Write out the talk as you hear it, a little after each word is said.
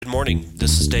morning.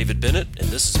 This is David Bennett, and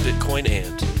this is Bitcoin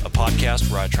And, a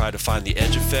podcast where I try to find the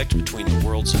edge effect between the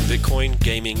worlds of Bitcoin,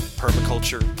 gaming,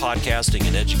 permaculture, podcasting,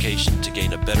 and education to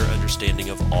gain a better understanding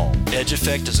of all. Edge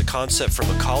effect is a concept from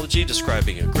ecology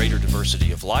describing a greater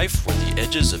diversity of life where the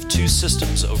edges of two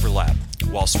systems overlap.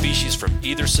 While species from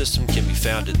either system can be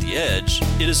found at the edge,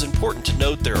 it is important to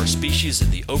note there are species in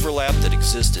the overlap that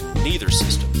exist in neither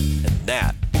system, and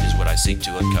that is what I seek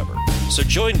to uncover. So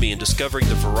join me in discovering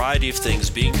the variety of things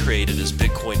being created as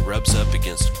Bitcoin rubs up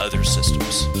against other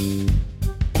systems.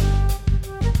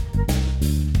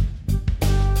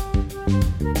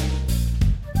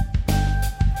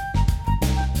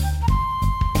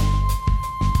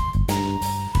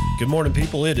 Good morning,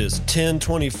 people. It is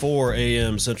 10:24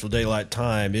 a.m. Central Daylight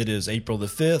Time. It is April the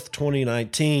 5th,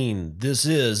 2019. This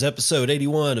is episode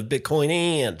 81 of Bitcoin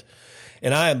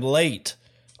and I am late.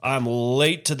 I'm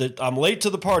late to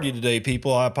the party today,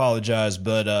 people. I apologize,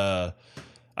 but I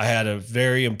had a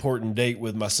very important date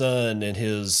with my son and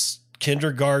his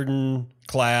kindergarten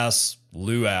class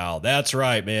luau. That's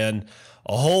right, man.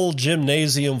 A whole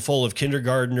gymnasium full of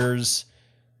kindergartners,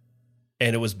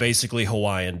 and it was basically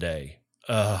Hawaiian Day.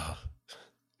 No,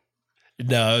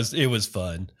 it was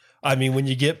fun. I mean, when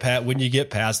you get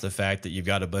past the fact that you've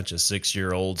got a bunch of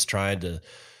 6-year-olds trying to,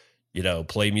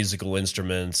 play musical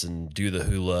instruments and do the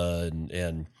hula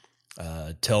and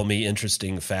tell me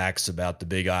interesting facts about the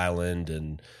Big Island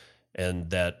and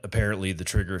that apparently the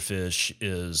triggerfish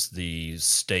is the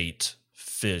state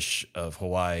fish of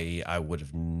Hawaii, I would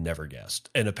have never guessed.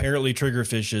 And apparently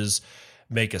triggerfishes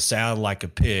make a sound like a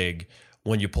pig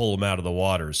when you pull them out of the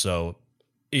water. So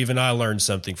even I learned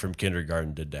something from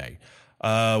kindergarten today.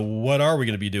 What are we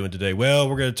going to be doing today? Well,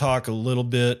 we're going to talk a little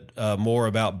bit more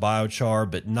about biochar,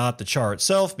 but not the char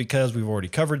itself because we've already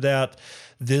covered that.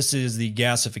 This is the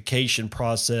gasification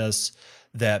process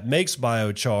that makes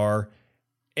biochar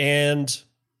and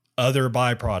other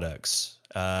byproducts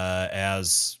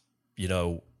as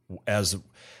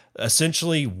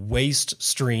essentially waste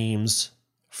streams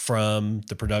from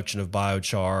the production of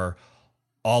biochar,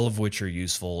 all of which are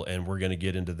useful, and we're going to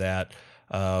get into that.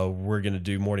 We're going to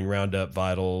do morning roundup,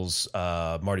 vitals,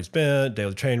 Marty's Bent,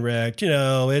 daily train wreck.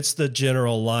 It's the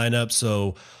general lineup.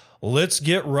 So let's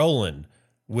get rolling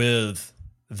with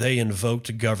they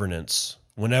invoked governance.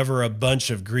 Whenever a bunch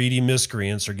of greedy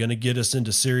miscreants are going to get us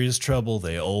into serious trouble,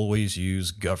 they always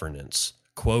use governance.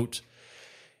 Quote,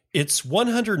 its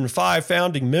 105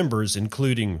 founding members,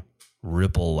 including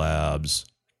Ripple Labs,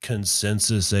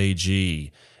 Consensus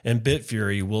AG, and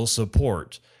Bitfury, will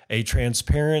support a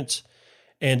transparent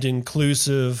and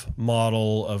inclusive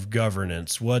model of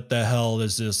governance. What the hell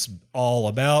is this all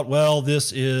about? Well,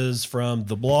 this is from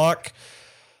the block.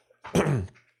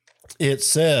 It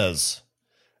says,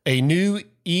 a new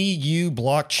EU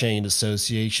blockchain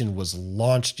association was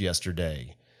launched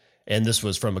yesterday, and this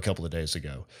was from a couple of days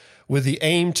ago, with the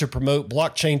aim to promote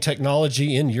blockchain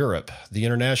technology in Europe. The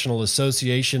International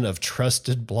Association of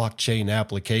Trusted Blockchain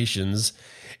Applications,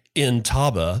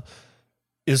 INTABA,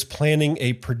 is planning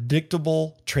a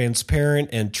predictable, transparent,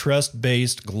 and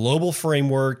trust-based global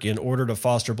framework in order to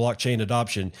foster blockchain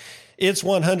adoption. Its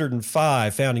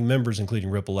 105 founding members,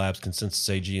 including Ripple Labs, Consensus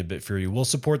AG, and Bitfury, will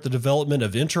support the development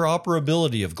of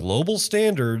interoperability of global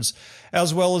standards,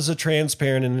 as well as a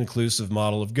transparent and inclusive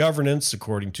model of governance,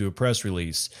 according to a press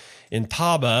release.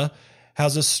 INTABA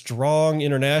has a strong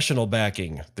international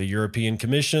backing. The European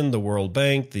Commission, the World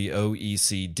Bank, the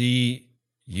OECD,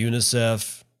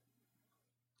 UNICEF,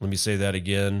 let me say that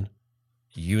again,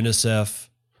 UNICEF,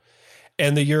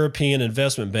 and the European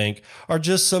Investment Bank are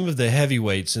just some of the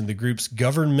heavyweights in the group's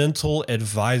Governmental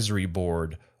Advisory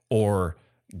Board, or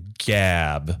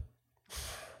GAB.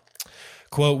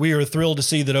 Quote, we are thrilled to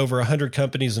see that over 100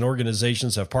 companies and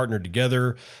organizations have partnered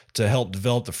together to help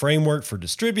develop the framework for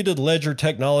distributed ledger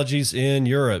technologies in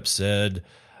Europe, said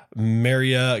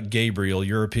Maria Gabriel,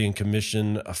 European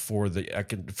Commission for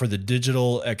the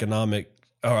Digital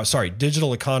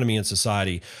Economy and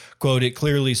Society. Quote, it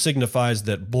clearly signifies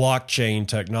that blockchain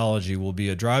technology will be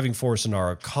a driving force in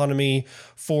our economy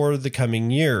for the coming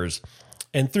years.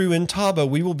 And through INTABA,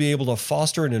 we will be able to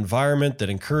foster an environment that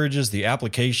encourages the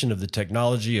application of the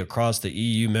technology across the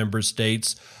EU member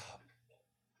states.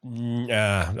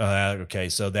 Okay,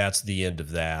 so that's the end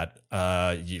of that.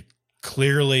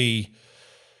 Clearly,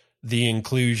 the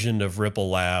inclusion of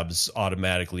Ripple Labs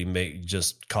automatically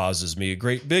just causes me a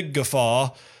great big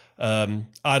guffaw.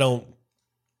 I don't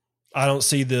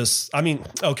see this. I mean,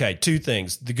 okay, two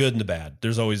things, the good and the bad.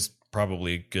 There's always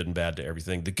probably good and bad to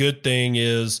everything. The good thing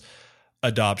is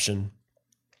adoption.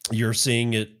 You're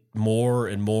seeing it more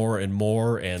and more and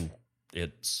more, and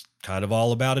it's kind of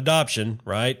all about adoption,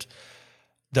 right?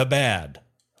 the bad.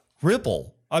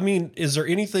 Ripple. I mean, is there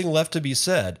anything left to be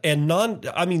said? And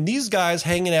these guys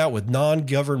hanging out with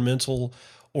non-governmental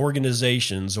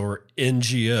organizations or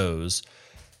NGOs,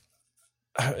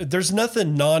 there's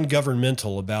nothing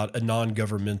non-governmental about a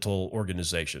non-governmental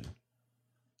organization.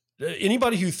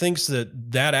 Anybody who thinks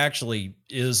that actually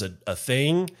is a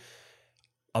thing,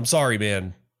 I'm sorry,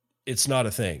 man. It's not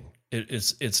a thing.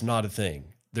 It's not a thing.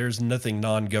 There's nothing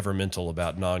non-governmental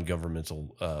about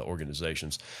non-governmental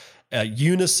organizations.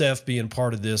 UNICEF being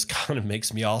part of this kind of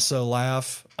makes me also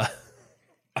laugh. I'm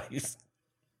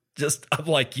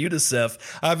like, UNICEF.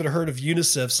 I haven't heard of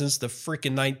UNICEF since the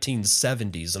freaking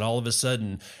 1970s, and all of a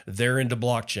sudden they're into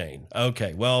blockchain.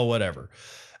 Okay, well, whatever.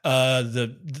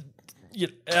 It's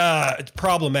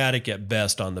problematic at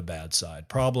best on the bad side.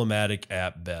 Problematic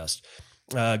at best.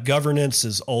 Governance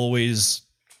is always.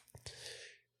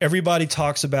 Everybody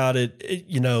talks about it.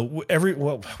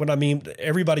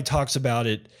 Everybody talks about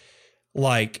it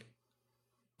like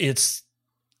it's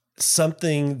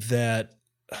something that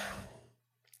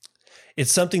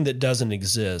doesn't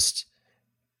exist,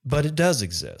 but it does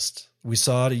exist. We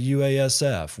saw it at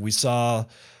UASF. We saw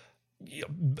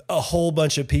a whole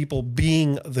bunch of people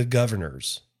being the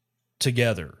governors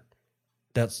together.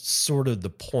 That's sort of the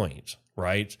point,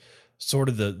 right? Sort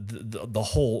of the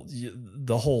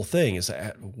whole thing is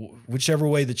whichever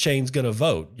way the chain's going to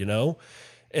vote, and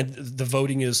the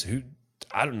voting is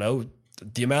I don't know,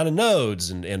 the amount of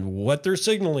nodes and what they're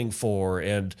signaling for.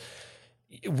 And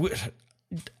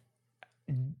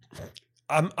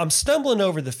I'm stumbling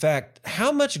over the fact,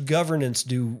 how much governance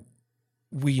do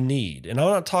we need? And I'm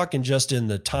not talking just in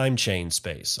the time chain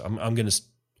space. I'm going to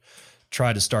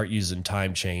try to start using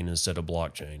time chain instead of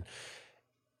blockchain.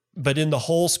 But in the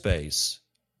whole space,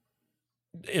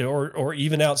 or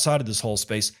even outside of this whole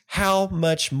space, how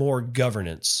much more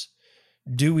governance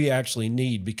do we actually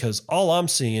need? Because all I'm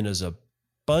seeing is a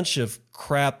bunch of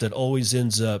crap that always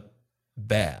ends up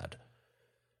bad,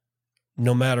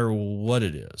 no matter what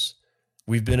it is.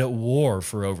 We've been at war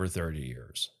for over 30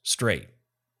 years straight.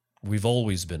 We've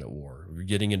always been at war. We're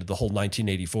getting into the whole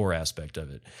 1984 aspect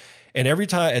of it. And every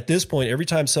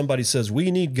time somebody says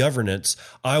we need governance,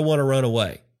 I want to run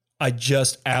away. I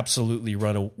just absolutely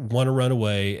want to run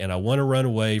away, and I want to run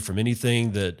away from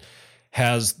anything that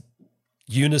has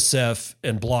UNICEF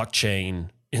and blockchain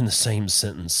in the same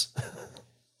sentence.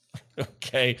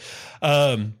 Okay.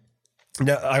 Now,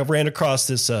 I ran across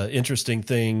this interesting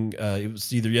thing. It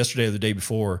was either yesterday or the day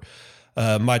before.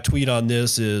 My tweet on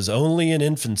this is only in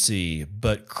infancy,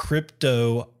 but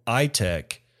crypto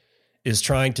iTech is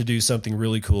trying to do something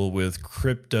really cool with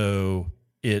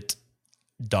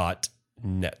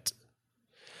cryptoit.net.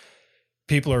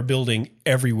 People are building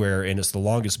everywhere, and it's the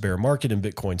longest bear market in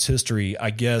Bitcoin's history. I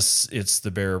guess it's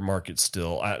the bear market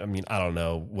still. I mean, I don't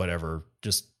know, whatever.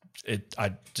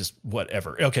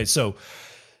 Whatever. Okay, so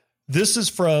this is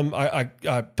from, I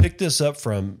picked this up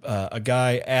from a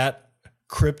guy at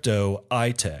Crypto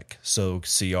iTech. So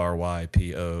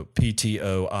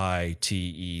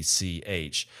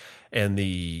CRYPTOITECH. And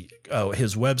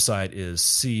his website is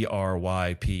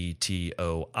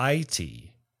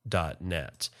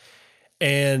CRYPTOIT.net.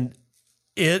 And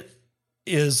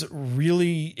it's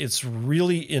really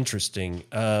interesting.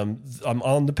 I'm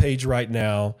on the page right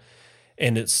now,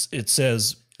 and it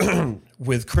says,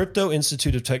 with Crypto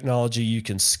Institute of Technology, you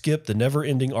can skip the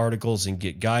never-ending articles and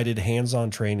get guided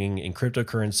hands-on training in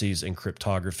cryptocurrencies and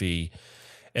cryptography.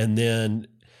 And then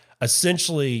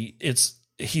essentially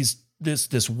he's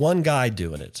this one guy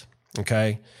doing it.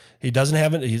 Okay. He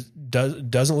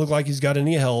doesn't look like he's got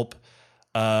any help.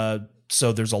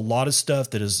 So there's a lot of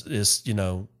stuff that is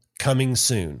coming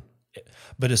soon.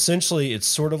 But essentially it's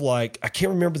sort of like, I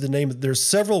can't remember the name. There's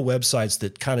several websites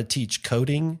that kind of teach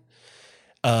coding.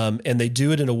 And they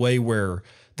do it in a way where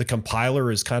the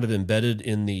compiler is kind of embedded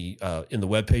in the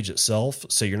web page itself.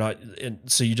 So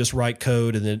so you just write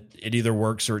code, and then it either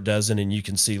works or it doesn't. And you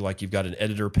can see, like, you've got an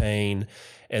editor pane,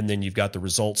 and then you've got the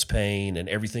results pane, and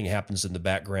everything happens in the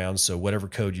background. So whatever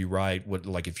code you write,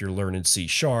 like if you're learning C#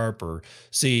 or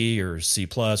C or C++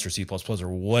 or C++ or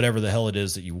whatever the hell it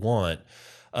is that you want,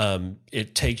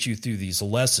 it takes you through these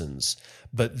lessons.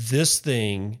 But this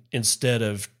thing, instead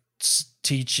of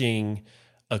teaching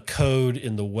a code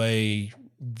in the way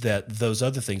that those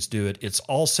other things do it, it's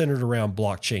all centered around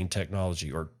blockchain technology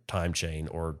or time chain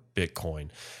or Bitcoin.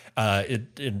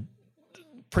 It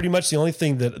pretty much the only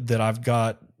thing that I've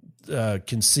got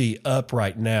can see up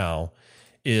right now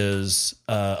is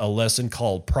a lesson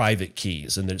called private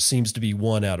keys, and there seems to be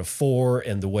 1 out of 4,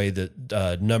 and the way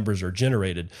that numbers are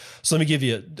generated. So let me give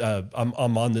you.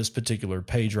 I'm on this particular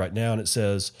page right now, and it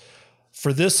says,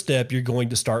 for this step, you're going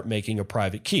to start making a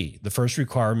private key. The first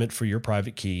requirement for your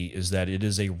private key is that it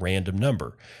is a random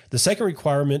number. The second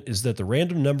requirement is that the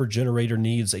random number generator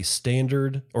needs a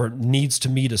standard, or needs to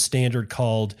meet a standard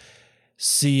called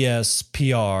CSPRNG,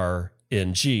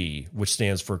 which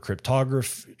stands for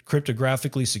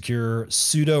cryptographically secure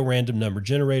pseudo random number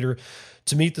generator.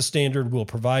 To meet the standard, we'll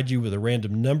provide you with a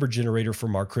random number generator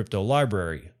from our crypto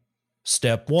library.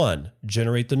 Step 1,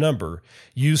 generate the number.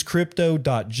 Use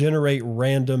crypto.generate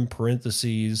random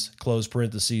parentheses, close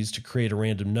parentheses, to create a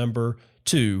random number.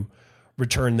 2,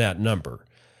 return that number.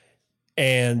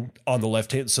 And on the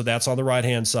left hand, so that's on the right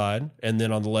hand side. And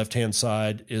then on the left hand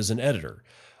side is an editor.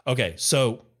 Okay,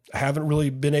 so I haven't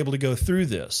really been able to go through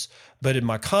this, but in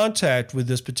my contact with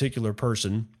this particular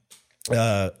person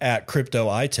at Crypto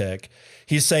iTech,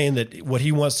 he's saying that what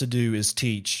he wants to do is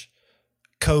teach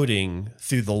coding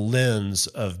through the lens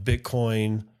of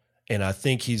Bitcoin, and I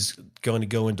think he's going to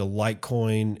go into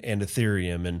Litecoin and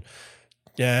Ethereum. And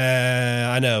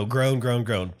I know, grown.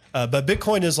 But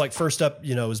Bitcoin is like first up,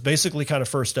 is basically kind of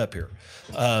first up here.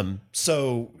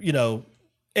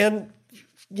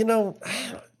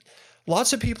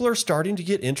 Lots of people are starting to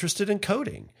get interested in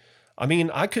coding. I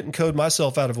mean, I couldn't code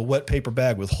myself out of a wet paper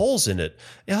bag with holes in it.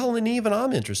 Hell, and even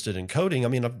I'm interested in coding. I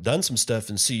mean, I've done some stuff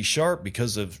in C#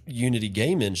 because of Unity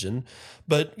game engine,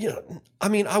 but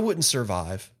I wouldn't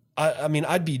survive.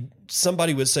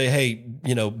 Somebody would say, hey,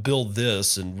 build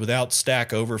this, and without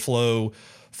Stack Overflow,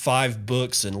 5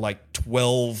 books and like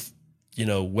 12,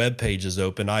 web pages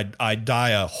open, I'd die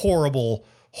a horrible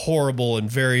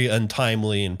and very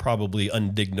untimely and probably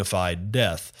undignified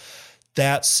death.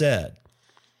 That said,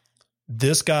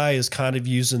 this guy is kind of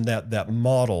using that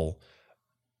model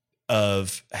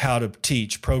of how to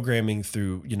teach programming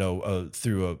through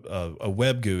a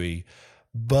web GUI,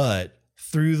 but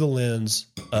through the lens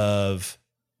of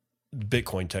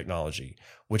Bitcoin technology,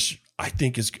 which I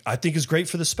think is great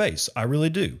for the space. I really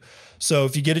do. So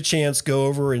if you get a chance, go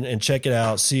over and check it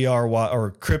out. CRY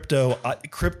or crypto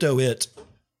it.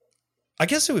 I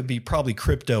guess it would be probably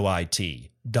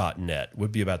cryptoit.net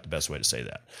would be about the best way to say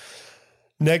that.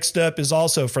 Next up is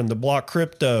also from the block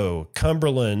crypto,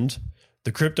 Cumberland,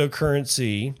 the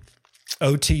cryptocurrency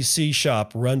OTC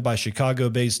shop run by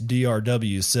Chicago-based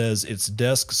DRW, says its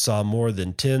desk saw more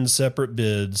than 10 separate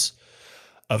bids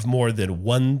of more than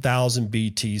 1,000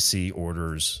 BTC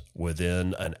orders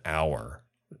within an hour.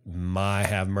 My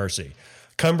have mercy.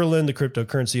 Cumberland, the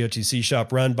cryptocurrency OTC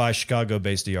shop run by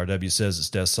Chicago-based DRW, says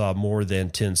its desk saw more than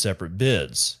 10 separate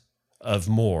bids of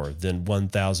more than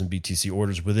 1,000 BTC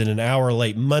orders within an hour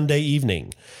late Monday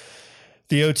evening.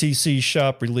 The OTC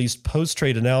shop released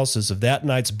post-trade analysis of that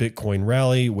night's Bitcoin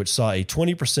rally, which saw a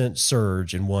 20%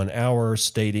 surge in 1 hour,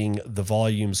 stating the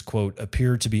volumes, quote,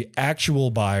 appear to be actual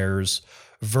buyers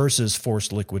versus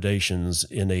forced liquidations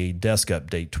in a desk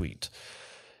update tweet.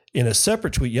 In a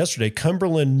separate tweet yesterday,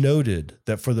 Cumberland noted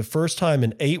that for the first time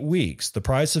in 8 weeks, the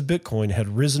price of Bitcoin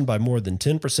had risen by more than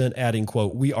 10%, adding,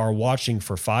 quote, we are watching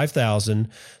for 5,000,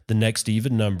 the next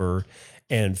even number,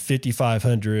 and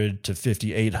 5,500 to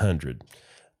 5,800.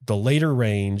 The later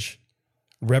range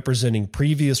representing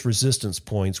previous resistance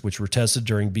points, which were tested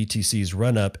during BTC's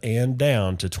run-up and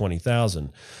down to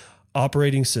 20,000.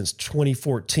 Operating since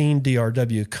 2014,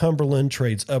 DRW Cumberland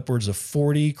trades upwards of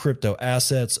 40 crypto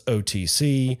assets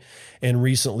OTC and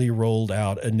recently rolled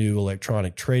out a new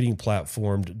electronic trading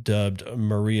platform dubbed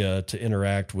Maria to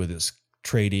interact with its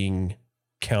trading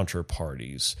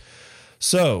counterparties.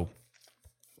 So,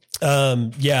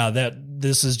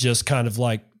 this is just kind of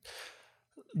like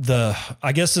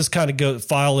I guess this kind of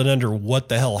file it under what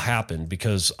the hell happened,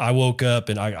 because I woke up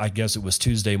and I guess it was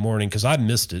Tuesday morning because I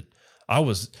missed it. I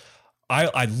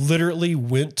literally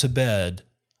went to bed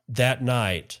that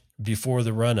night before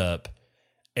the run up,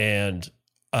 and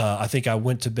I think I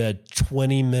went to bed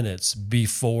 20 minutes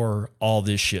before all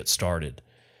this shit started.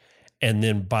 And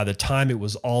then by the time it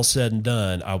was all said and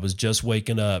done, I was just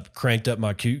waking up, cranked up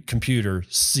my computer,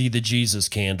 see the Jesus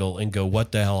candle, and go,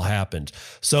 what the hell happened?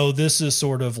 So this is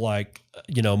sort of like,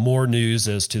 more news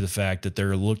as to the fact that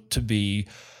there looked to be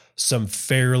some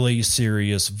fairly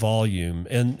serious volume.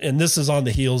 And this is on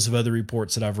the heels of other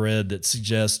reports that I've read that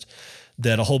suggest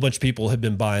that a whole bunch of people have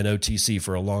been buying OTC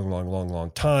for a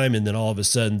long time. And then all of a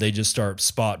sudden they just start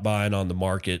spot buying on the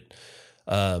market,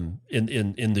 in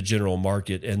the general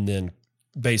market, and then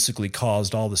basically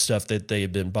caused all the stuff that they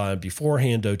had been buying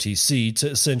beforehand, OTC, to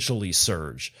essentially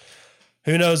surge.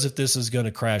 Who knows if this is going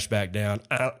to crash back down?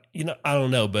 I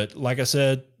don't know. But like I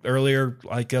said earlier,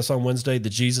 I guess on Wednesday, the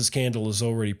Jesus candle is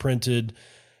already printed.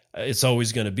 It's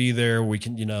always going to be there. We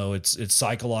can, it's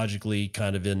psychologically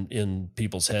kind of in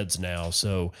people's heads now.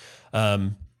 So,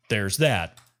 there's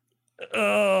that.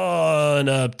 On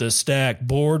up the stack.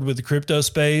 Bored with the crypto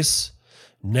space?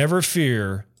 Never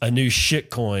fear, a new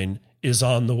shitcoin is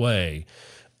on the way.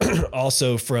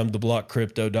 Also from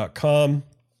theblockcrypto.com,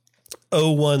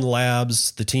 O1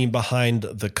 Labs, the team behind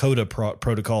the Coda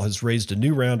protocol, has raised a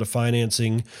new round of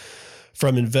financing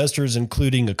from investors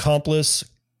including Accomplice,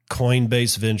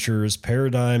 Coinbase Ventures,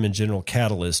 Paradigm, and General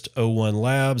Catalyst. O1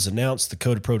 Labs announced the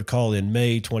Coda protocol in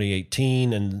May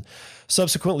 2018 and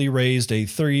subsequently raised a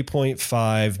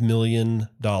 $3.5 million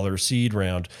seed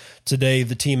round. Today,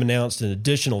 the team announced an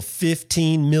additional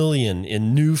 $15 million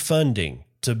in new funding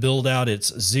to build out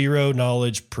its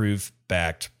zero-knowledge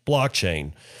proof-backed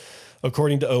blockchain.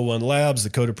 According to O1 Labs, the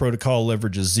Coda protocol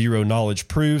leverages zero-knowledge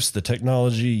proofs, the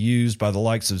technology used by the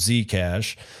likes of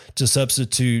Zcash, to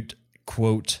substitute,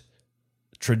 quote,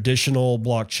 traditional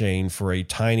blockchain for a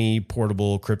tiny,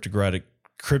 portable,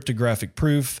 cryptographic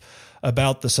proof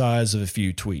about the size of a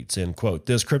few tweets, end quote.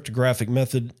 This cryptographic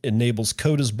method enables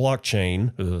Coda's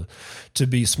blockchain to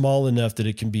be small enough that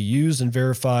it can be used and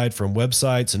verified from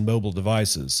websites and mobile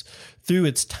devices. Through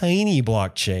its tiny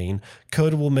blockchain,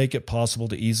 Coda will make it possible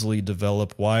to easily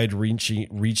develop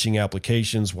wide-reaching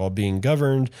applications while being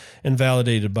governed and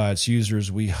validated by its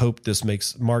users. We hope this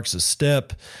makes a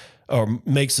step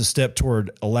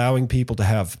toward allowing people to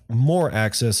have more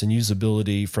access and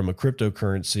usability from a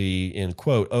cryptocurrency, end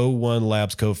quote. O1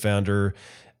 Labs co-founder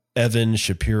Evan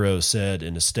Shapiro said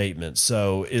in a statement.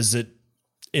 So is it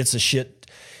a shit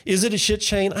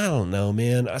chain? I don't know,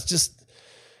 man. I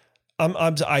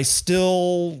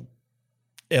still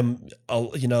am,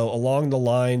 along the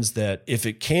lines that if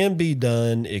it can be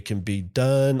done, it can be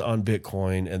done on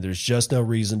Bitcoin, and there's just no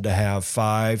reason to have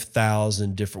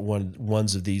 5,000 different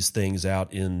ones of these things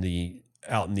out in the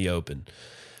open,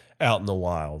 out in the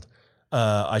wild.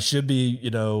 I should be,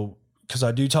 because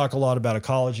I do talk a lot about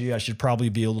ecology, I should probably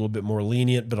be a little bit more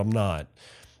lenient, but I'm not,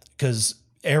 because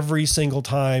every single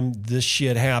time this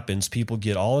shit happens, people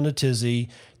get all in a tizzy.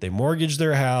 They mortgage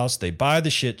their house, they buy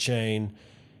the shit chain,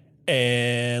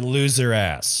 and lose their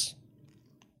ass.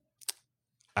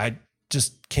 I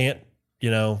just can't,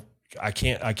 I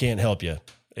can't help you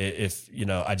if,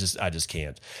 I just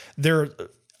can't.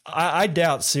 I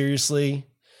doubt seriously,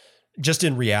 just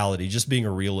in reality, just being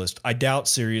a realist, I doubt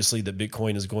seriously that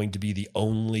Bitcoin is going to be the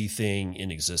only thing in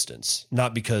existence.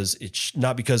 Not because it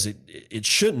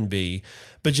shouldn't be,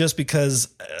 but just because,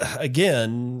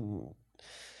 again,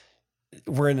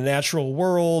 we're in a natural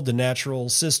world. The natural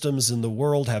systems in the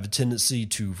world have a tendency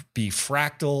to be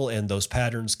fractal, and those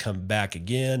patterns come back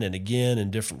again and again in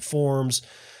different forms.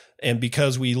 And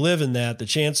because we live in that, the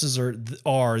chances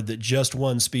are that just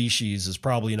one species is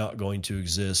probably not going to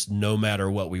exist no matter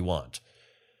what we want.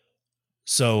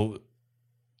 So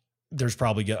there's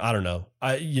probably, I don't know.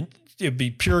 It'd be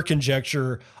pure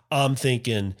conjecture. I'm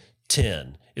thinking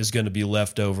 10 is going to be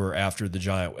left over after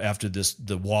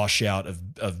the washout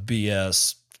of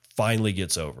BS finally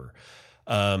gets over.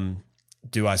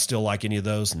 Do I still like any of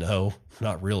those? No,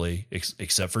 not really,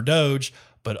 except for Doge,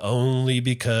 but only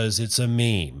because it's a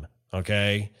meme.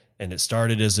 Okay. And it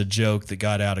started as a joke that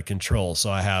got out of control. So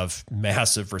I have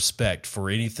massive respect for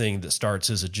anything that starts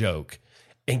as a joke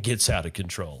and gets out of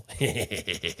control.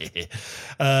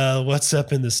 What's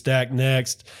up in the stack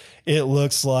next? It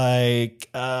looks like,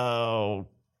 I'm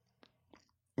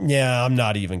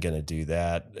not even going to do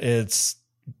that. It's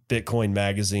Bitcoin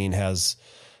Magazine has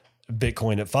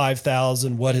Bitcoin at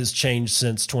 5,000. What has changed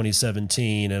since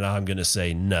 2017? And I'm going to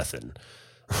say nothing.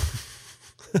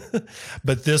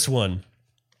 But this one,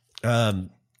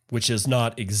 which is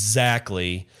not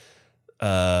exactly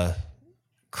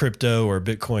crypto or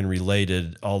Bitcoin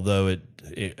related, although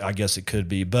I guess it could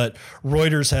be. But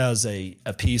Reuters has a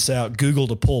piece out, Google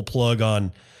to pull plug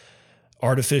on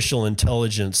Artificial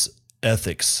Intelligence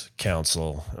Ethics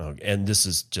Council. And this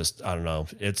is just, I don't know,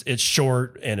 it's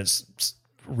short and it's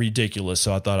ridiculous,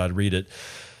 so I thought I'd read it.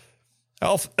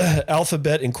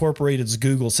 Alphabet Incorporated's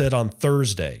Google said on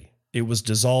Thursday it was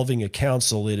dissolving a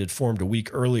council it had formed a week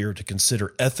earlier to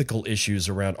consider ethical issues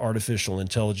around artificial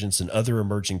intelligence and other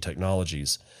emerging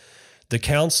technologies. The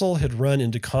council had run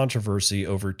into controversy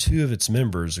over two of its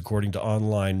members, according to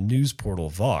online news portal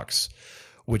Vox,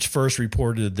 which first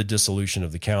reported the dissolution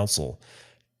of the council.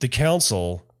 The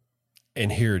council, and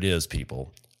here it is,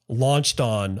 people, launched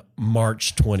on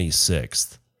March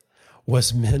 26th,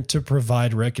 was meant to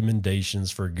provide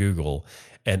recommendations for Google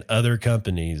and other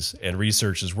companies and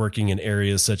researchers working in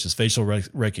areas such as facial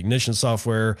recognition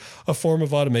software, a form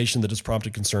of automation that has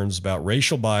prompted concerns about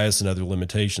racial bias and other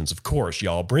limitations. Of course,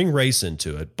 y'all bring race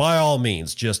into it. By all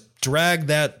means, just drag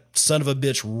that son of a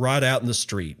bitch right out in the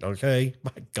street, okay?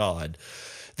 My God.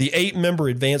 The 8-member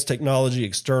Advanced Technology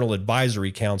External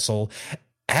Advisory Council,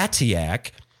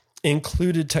 ATIAC,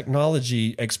 included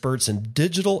technology experts and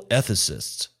digital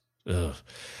ethicists. Ugh.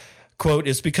 Quote,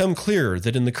 it's become clear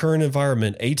that in the current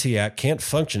environment, ATIAC can't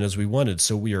function as we wanted,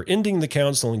 so we are ending the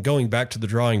council and going back to the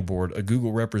drawing board, a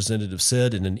Google representative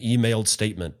said in an emailed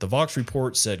statement. The Vox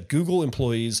report said Google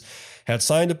employees had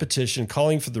signed a petition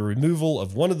calling for the removal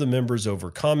of one of the members over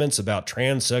comments about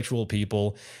transsexual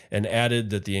people, and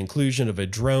added that the inclusion of a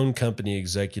drone company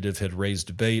executive had raised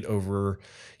debate over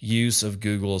use of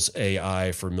Google's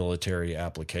AI for military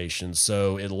applications.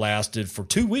 So it lasted for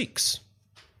 2 weeks.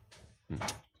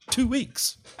 2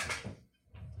 weeks.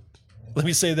 Let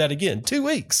me say that again. 2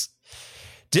 weeks.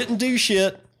 Didn't do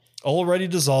shit. Already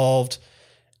dissolved,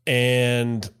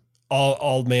 and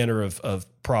all manner of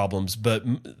problems. But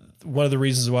one of the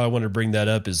reasons why I want to bring that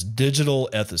up is digital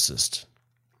ethicist.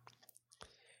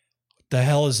 The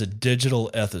hell is a digital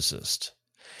ethicist?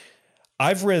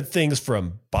 I've read things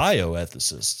from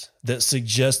bioethicists that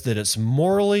suggest that it's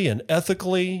morally and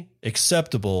ethically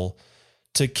acceptable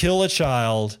to kill a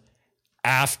child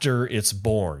after it's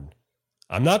born.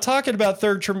 I'm not talking about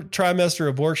third trimester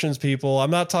abortions, people.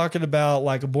 I'm not talking about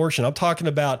like abortion. I'm talking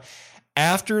about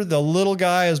after the little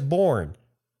guy is born.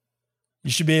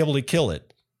 You should be able to kill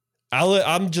it.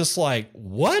 I'm just like,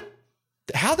 what?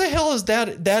 How the hell is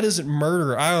that? That isn't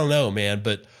murder. I don't know, man,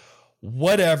 but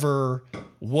whatever.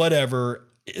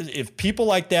 If people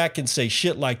like that can say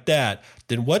shit like that,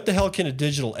 then what the hell can a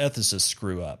digital ethicist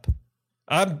screw up?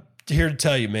 I'm here to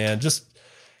tell you, man, just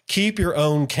keep your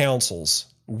own counsels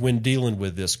when dealing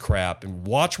with this crap and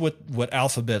watch what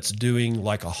Alphabet's doing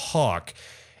like a hawk.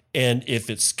 And if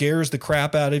it scares the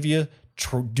crap out of you,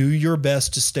 do your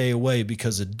best to stay away,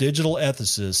 because a digital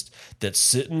ethicist that's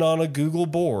sitting on a Google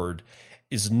board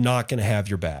is not going to have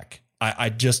your back. I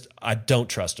don't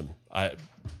trust them.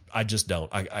 I just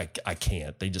don't. I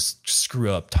can't. They just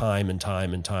screw up time and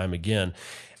time and time again.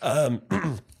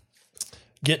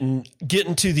 Getting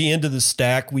to the end of the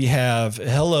stack, we have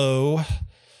hello.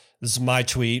 This is my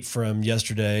tweet from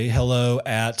yesterday. Hello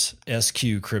at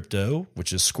SQ Crypto,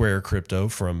 which is Square Crypto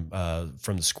from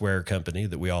the Square company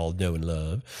that we all know and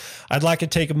love. I'd like to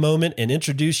take a moment and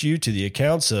introduce you to the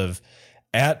accounts of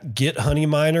at Get Honey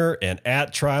Miner and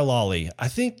at Trilolly. I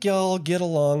think y'all get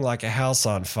along like a house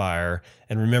on fire,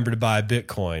 and remember to buy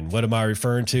Bitcoin. What am I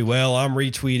referring to? Well, I'm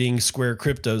retweeting Square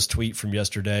Crypto's tweet from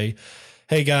yesterday.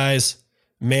 Hey guys,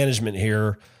 management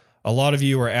here. A lot of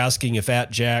you are asking if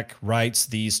 @Jack writes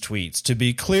these tweets. To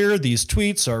be clear, these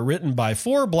tweets are written by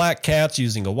 4 black cats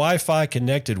using a Wi-Fi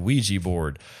connected Ouija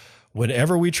board.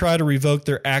 Whenever we try to revoke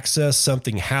their access,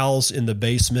 something howls in the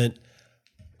basement.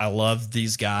 I love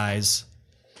these guys.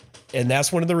 And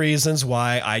that's one of the reasons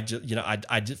why I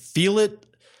feel it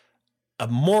a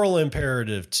moral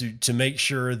imperative to make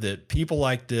sure that people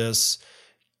like this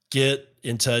get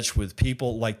in touch with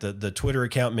people like the Twitter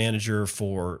account manager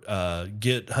for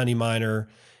Get Honey Miner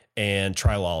and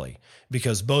Trilolly,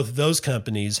 because both of those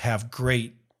companies have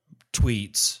great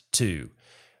tweets too.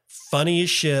 Funny as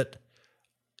shit.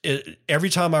 Every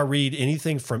time I read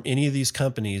anything from any of these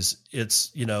companies,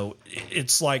 it's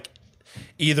like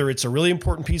either it's a really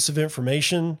important piece of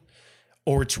information,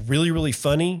 or it's really, really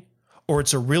funny, or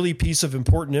it's a really piece of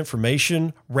important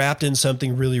information wrapped in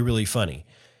something really, really funny.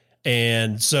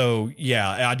 And so,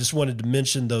 yeah, I just wanted to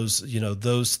mention those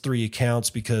 3 accounts,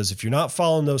 because if you're not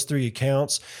following those 3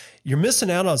 accounts, you're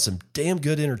missing out on some damn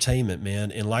good entertainment,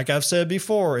 man. And like I've said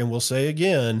before, and we'll say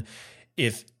again,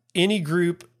 if any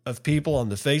group of people on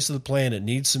the face of the planet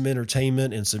needs some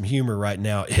entertainment and some humor right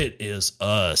now, it is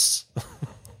us.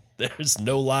 There's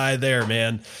no lie there,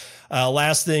 man.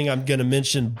 Last thing I'm going to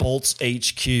mention, Bolts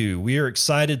HQ. We are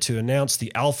excited to announce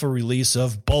the alpha release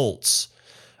of Bolts,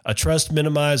 a trust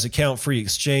minimized account free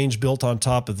exchange built on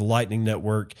top of the Lightning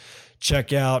Network.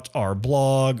 Check out our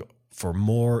blog for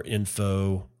more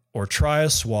info, or try a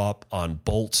swap on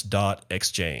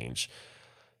bolts.exchange.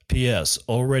 P.S.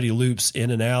 already loops in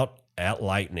and out at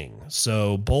Lightning.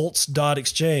 So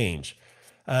bolts.exchange.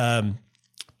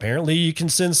 Apparently you can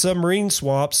send submarine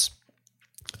swaps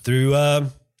through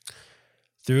a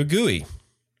GUI.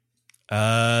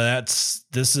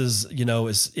 This is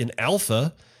in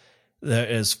alpha.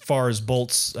 As far as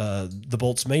Bolts, the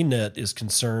Bolts mainnet is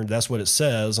concerned, that's what it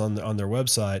says on their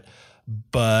website.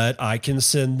 But I can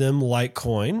send them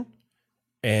Litecoin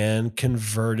and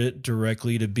convert it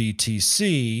directly to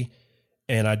BTC,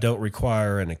 and I don't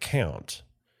require an account.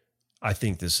 I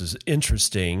think this is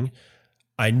interesting.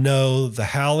 I know the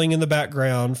howling in the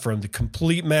background from the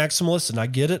complete maximalists, and I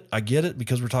get it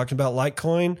because we're talking about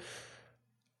Litecoin.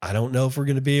 I don't know if we're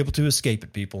going to be able to escape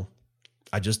it, people.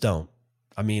 I just don't.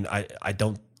 I mean, I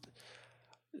don't,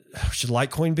 should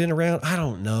Litecoin been around? I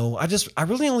don't know. I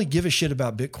really only give a shit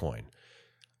about Bitcoin.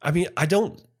 I mean, I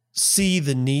don't see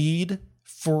the need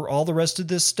for all the rest of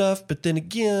this stuff, but then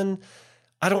again,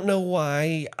 I don't know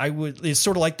why I would. It's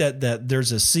sort of like that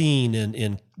there's a scene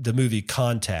in the movie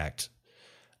Contact.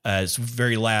 It's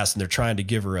very last, and they're trying to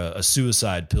give her a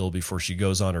suicide pill before she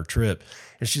goes on her trip.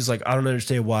 And she's like, I don't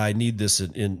understand why I need this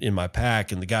in my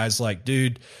pack. And the guy's like,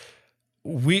 dude,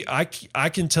 I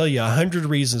can tell you 100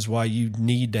 reasons why you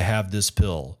need to have this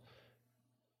pill,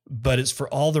 but it's for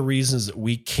all the reasons that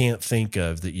we can't think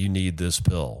of that you need this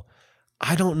pill.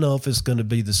 I don't know if it's going to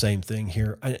be the same thing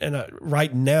here.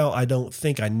 Right now, I don't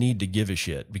think I need to give a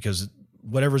shit, because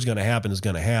whatever's going to happen is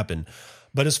going to happen.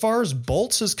 But as far as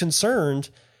Bolts is concerned,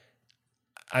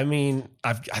 I mean,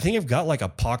 I think I've got like a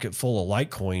pocket full of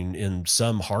Litecoin in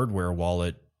some hardware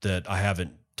wallet that I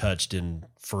haven't touched in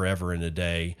forever and a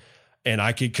day. And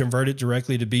I could convert it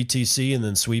directly to BTC and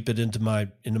then sweep it into my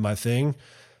thing.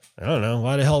 I don't know.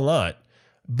 Why the hell not?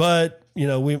 But, you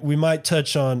know, we might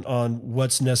touch on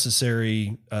what's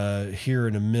necessary here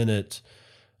in a minute.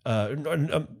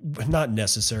 Not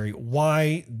necessary.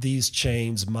 Why these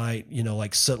chains might, you know,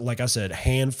 like I said,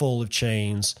 handful of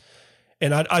chains.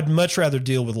 And I'd much rather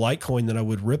deal with Litecoin than I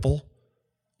would Ripple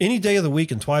any day of the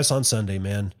week and twice on Sunday,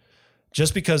 man.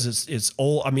 Just because it's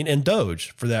old. I mean, and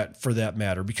Doge for that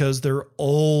matter, because they're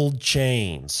old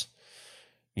chains.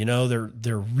 You know,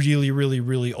 they're really, really,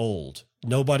 really old.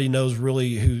 Nobody knows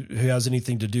really who has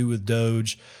anything to do with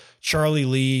Doge. Charlie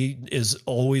Lee is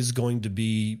always going to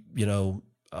be, you know,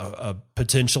 a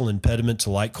potential impediment to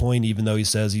Litecoin, even though he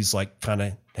says he's like kind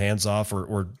of hands off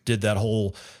or did that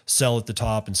whole sell at the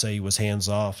top and say he was hands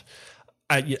off.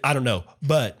 I don't know,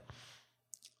 but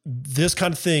this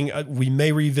kind of thing, we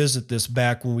may revisit this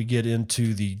back when we get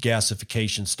into the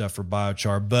gasification stuff for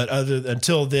biochar. But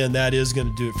until then, that is going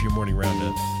to do it for your morning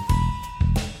roundup.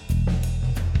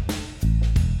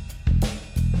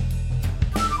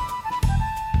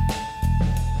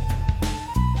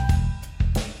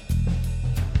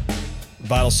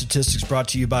 Vital statistics brought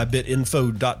to you by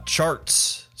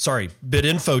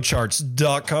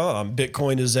bitinfocharts.com.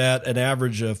 Bitcoin is at an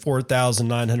average of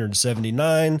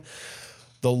 4,979.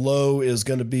 The low is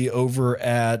going to be over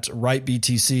at right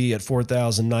BTC at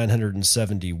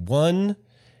 4,971.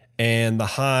 And the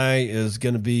high is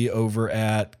going to be over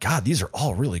at, God, these are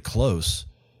all really close.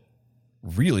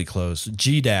 Really close.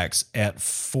 GDAX at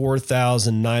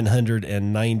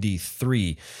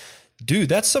 4,993. Dude,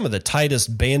 that's some of the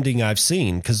tightest banding I've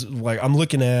seen, because like I'm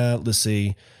looking at, let's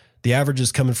see, the average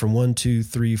is coming from 1, 2,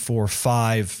 3, 4,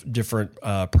 5 different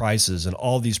prices, and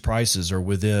all these prices are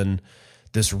within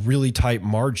this really tight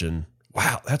margin.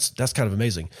 Wow, that's kind of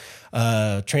amazing.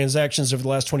 Transactions over the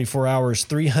last 24 hours,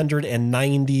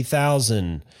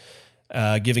 390,000,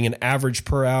 giving an average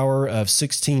per hour of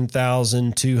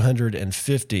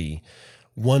 16,250.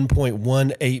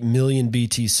 1.18 million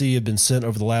BTC have been sent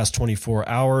over the last 24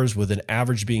 hours, with an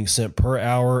average being sent per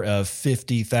hour of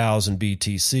 50,000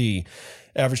 BTC.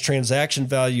 Average transaction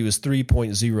value is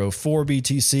 3.04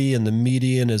 BTC, and the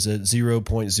median is at 0.06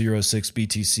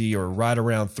 BTC, or right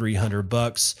around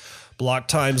 $300. Block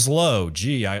time's low.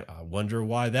 Gee, I wonder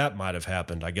why that might have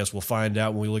happened. I guess we'll find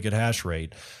out when we look at hash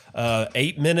rate.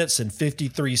 8 minutes and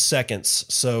 53 seconds,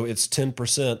 so it's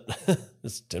 10%.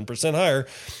 It's 10% higher.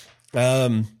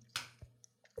 Well,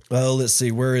 let's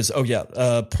see. Where is? Oh yeah,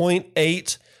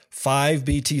 0.85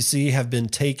 BTC have been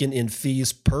taken in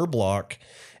fees per block,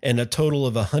 and a total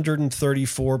of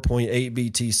 134.8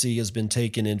 BTC has been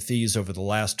taken in fees over the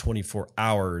last 24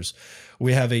 hours.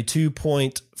 We have a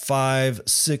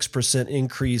 2.56%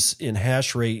 increase in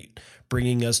hash rate,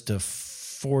 bringing us to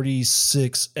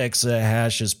 46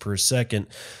 exahashes per second.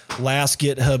 Last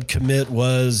GitHub commit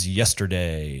was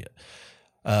yesterday.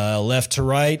 Left to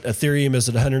right, Ethereum is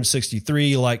at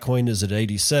 163, Litecoin is at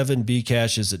 87,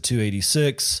 Bcash is at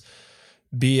 286,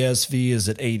 BSV is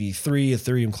at 83,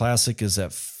 Ethereum Classic is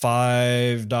at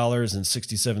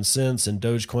 $5.67, and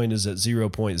Dogecoin is at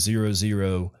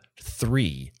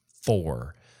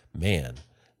 0.0034. Man,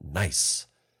 nice.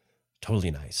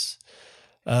 Totally nice.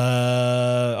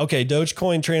 Okay,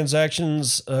 Dogecoin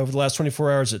transactions over the last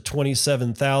 24 hours at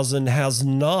 27,000 has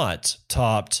not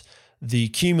topped the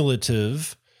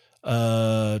cumulative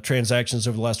transactions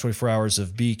over the last 24 hours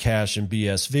of Bcash and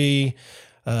BSV,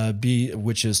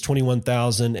 which is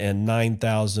 21,000 and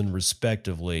 9,000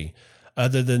 respectively.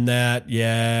 Other than that,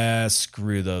 yeah,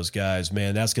 screw those guys,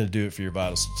 man. That's going to do it for your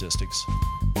vital statistics.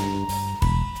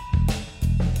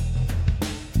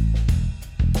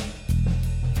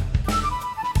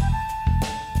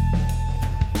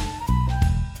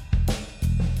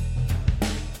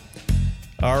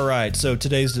 right. So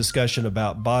today's discussion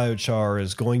about biochar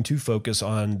is going to focus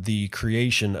on the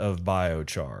creation of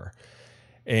biochar.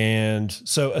 And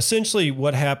so essentially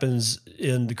what happens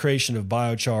in the creation of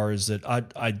biochar is that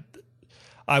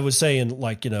I was saying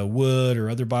like, wood or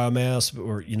other biomass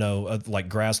or, like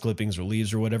grass clippings or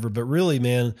leaves or whatever. But really,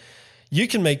 man, you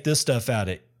can make this stuff out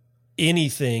of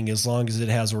anything as long as it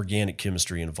has organic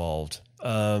chemistry involved.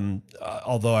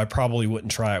 Although I probably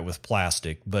wouldn't try it with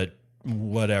plastic, but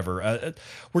whatever.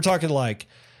 We're talking like,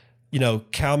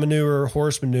 cow manure,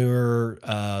 horse manure,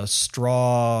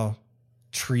 straw,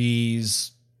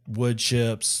 trees, wood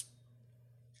chips,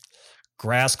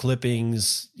 grass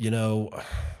clippings,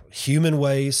 human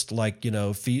waste, like,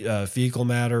 fecal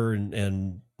matter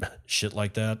and shit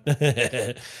like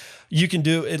that. You can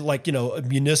do it like,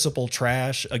 municipal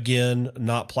trash, again,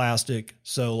 not plastic.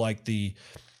 So like the,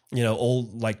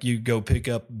 old, like you go pick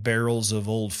up barrels of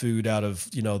old food out of,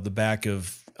 the back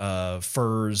of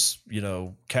Furs,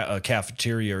 a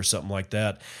cafeteria or something like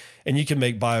that. And you can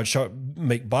make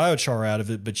biochar out of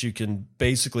it, but you can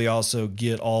basically also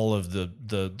get all of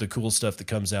the cool stuff that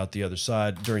comes out the other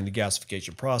side during the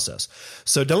gasification process.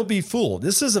 So don't be fooled.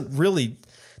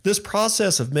 This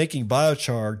process of making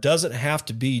biochar doesn't have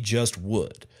to be just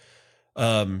wood.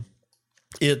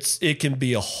 It can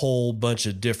be a whole bunch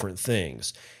of different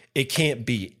things. It can't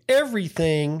be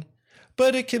everything,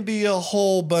 but it can be a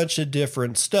whole bunch of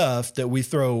different stuff that we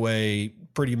throw away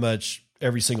pretty much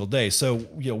every single day. So,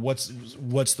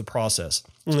 what's the process?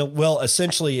 Well,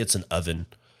 essentially it's an oven.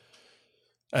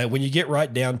 When you get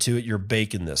right down to it, you're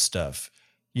baking this stuff.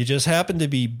 You just happen to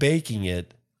be baking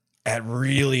it at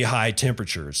really high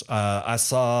temperatures. I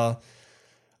saw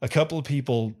a couple of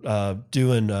people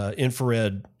doing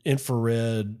infrared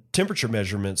temperature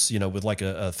measurements, with like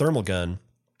a thermal gun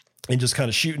and just kind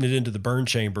of shooting it into the burn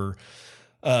chamber.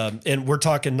 And we're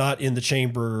talking not in the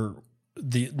chamber,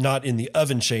 not in the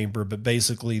oven chamber, but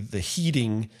basically the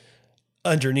heating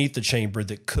underneath the chamber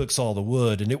that cooks all the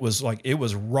wood. And it was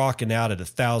rocking out at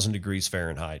 1,000 degrees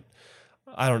Fahrenheit.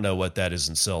 I don't know what that is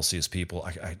in Celsius, people.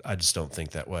 I just don't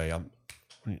think that way. I'm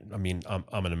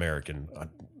an American.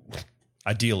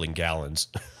 I deal in gallons.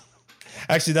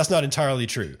 Actually, that's not entirely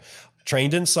true.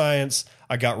 Trained in science,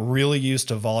 I got really used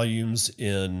to volumes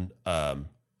in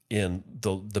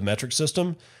the metric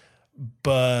system,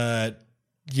 but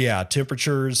yeah,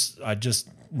 temperatures, I just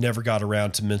never got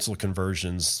around to mental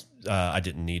conversions. I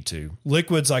didn't need to.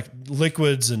 Liquids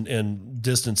and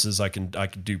distances I can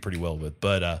do pretty well with,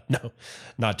 but no,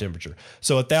 not temperature.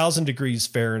 So 1,000 degrees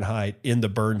Fahrenheit in the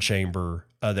burn chamber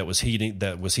that was heating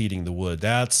the wood.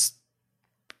 That's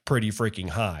pretty freaking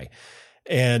high.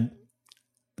 And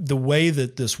the way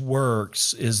that this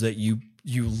works is that you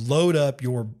load up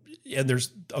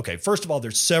first of all,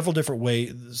 there's several different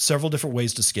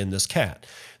ways to skin this cat.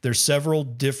 There's several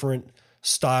different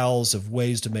styles of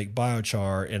ways to make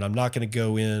biochar, and I'm not going to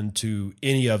go into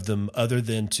any of them other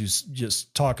than to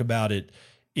just talk about it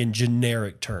in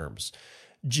generic terms.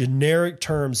 Generic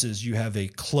terms is you have a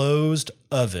closed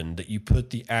oven that you put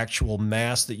the actual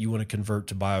mass that you want to convert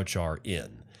to biochar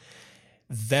in.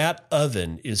 That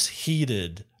oven is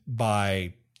heated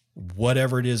by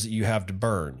whatever it is that you have to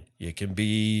burn. It can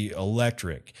be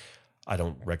electric. I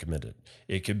don't recommend it.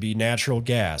 It could be natural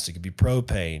gas. It could be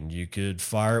propane. You could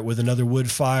fire it with another wood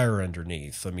fire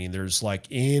underneath. I mean, there's like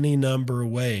any number of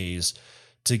ways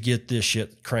to get this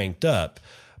shit cranked up.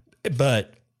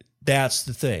 But that's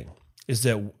the thing, is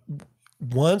that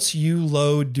once you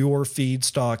load your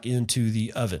feedstock into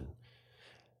the oven,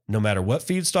 no matter what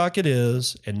feedstock it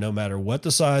is and no matter what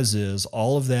the size is,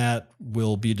 all of that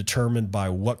will be determined by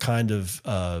what kind of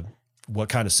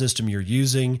system you're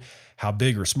using, how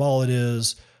big or small it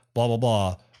is, blah, blah,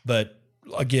 blah. But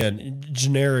again,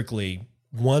 generically,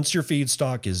 once your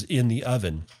feedstock is in the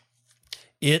oven,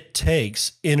 it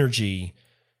takes energy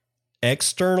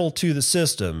external to the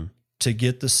system to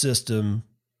get the system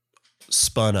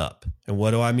spun up. And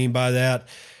what do I mean by that?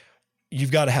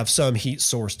 You've got to have some heat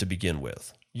source to begin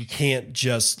with. You can't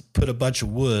just put a bunch of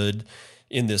wood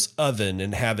in this oven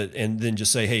and have it and then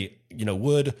just say, hey,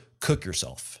 wood, cook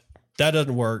yourself. That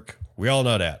doesn't work. We all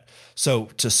know that. So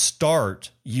to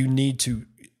start, you need to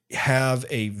have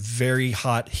a very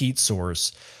hot heat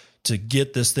source to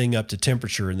get this thing up to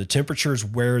temperature. And the temperature is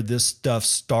where this stuff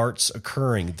starts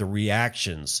occurring, the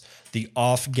reactions, the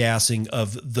off-gassing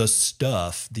of the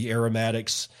stuff, the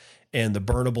aromatics and the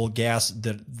burnable gas,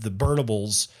 the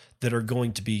burnables that are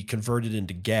going to be converted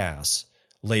into gas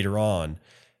later on.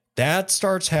 That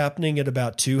starts happening at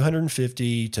about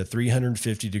 250 to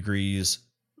 350 degrees.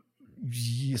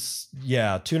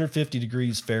 Yeah, 250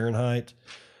 degrees Fahrenheit.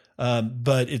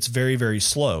 but it's very, very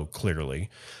slow, clearly.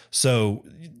 So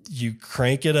you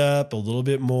crank it up a little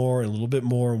bit more and a little bit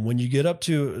more. And when you get up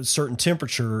to a certain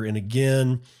temperature, and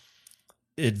again,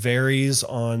 it varies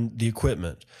on the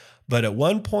equipment, but at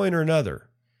one point or another,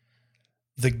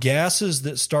 the gases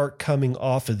that start coming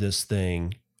off of this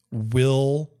thing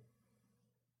will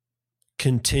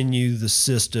continue the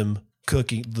system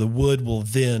cooking. The wood will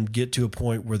then get to a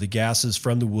point where the gases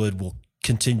from the wood will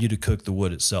continue to cook the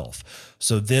wood itself.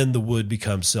 So then the wood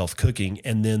becomes self-cooking,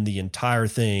 and then the entire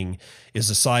thing is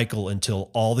a cycle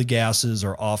until all the gases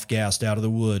are off-gassed out of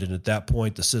the wood. And at that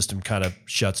point, the system kind of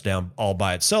shuts down all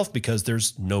by itself because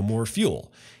there's no more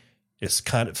fuel. It's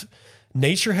kind of,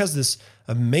 nature has this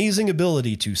amazing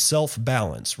ability to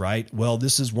self-balance, right? Well,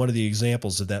 this is one of the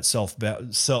examples of that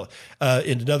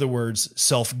in other words,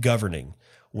 self-governing.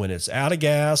 When it's out of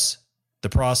gas, the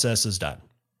process is done.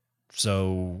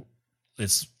 So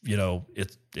it's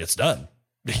done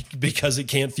because it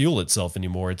can't fuel itself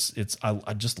anymore.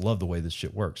 I just love the way this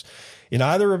shit works. In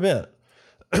either event,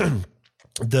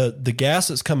 the gas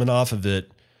that's coming off of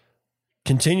it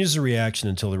continues the reaction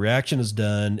until the reaction is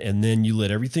done. And then you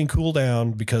let everything cool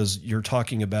down, because you're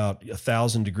talking about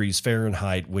 1,000 degrees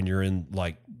Fahrenheit when you're in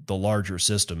like the larger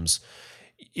systems.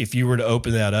 If you were to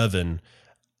open that oven,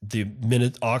 the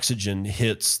minute oxygen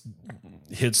hits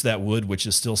that wood, which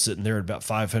is still sitting there at about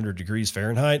 500 degrees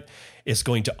Fahrenheit, it's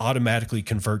going to automatically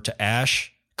convert to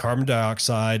ash, carbon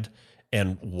dioxide,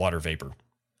 and water vapor.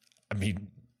 I mean,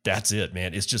 that's it,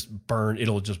 man. It's just burn.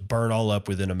 It'll just burn all up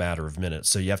within a matter of minutes.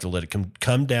 So you have to let it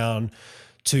come down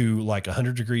to like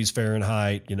 100 degrees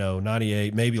Fahrenheit,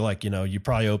 98, maybe like, you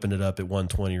probably open it up at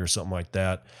 120 or something like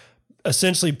that.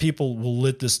 Essentially, people will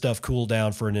let this stuff cool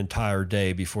down for an entire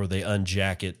day before they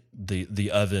unjacket the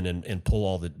oven and pull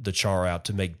all the char out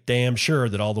to make damn sure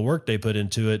that all the work they put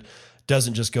into it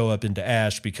doesn't just go up into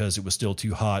ash because it was still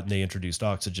too hot and they introduced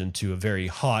oxygen to a very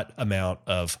hot amount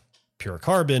of pure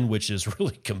carbon, which is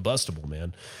really combustible,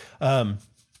 man.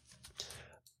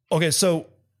 Okay, so,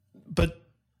 but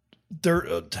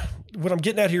there, what I'm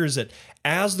getting at here is that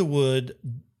as the wood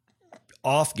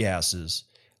off gases,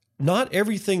 not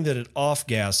everything that it off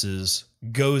gases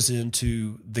goes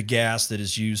into the gas that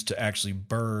is used to actually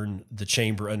burn the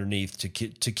chamber underneath to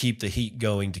keep the heat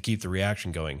going, to keep the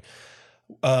reaction going.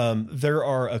 There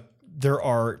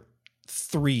are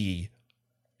 3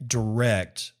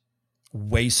 direct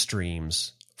waste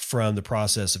streams from the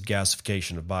process of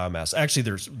gasification of biomass.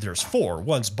 Actually, there's 4.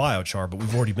 One's biochar, but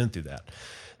we've already been through that.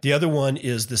 The other one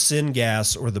is the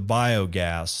syngas or the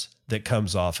biogas that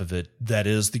comes off of it. That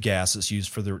is the gas that's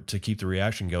used to keep the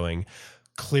reaction going.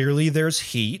 Clearly, there's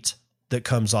heat that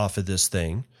comes off of this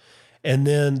thing. And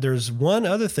then there's one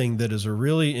other thing that is a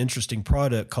really interesting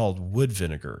product called wood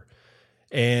vinegar.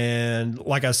 And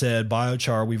like I said,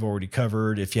 biochar we've already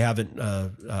covered. If you haven't,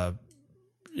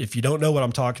 if you don't know what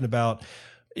I'm talking about,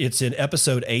 it's in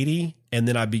episode 80. And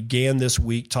then I began this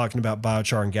week talking about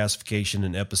biochar and gasification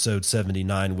in episode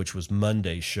 79, which was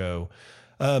Monday's show.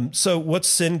 So what's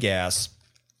syngas?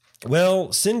 Well,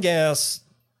 syngas,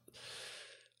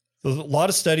 a lot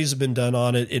of studies have been done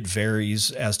on it. It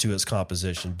varies as to its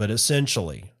composition, but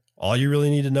essentially all you really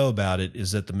need to know about it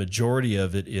is that the majority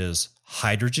of it is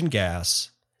hydrogen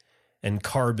gas and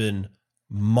carbon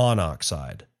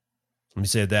monoxide. Let me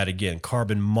say that again,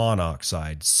 carbon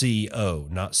monoxide, CO,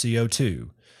 not CO2.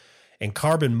 And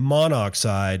carbon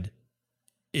monoxide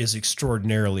is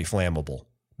extraordinarily flammable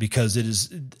because it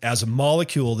is, as a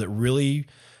molecule that really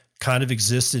kind of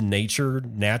exists in nature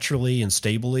naturally and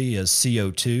stably as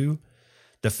CO2,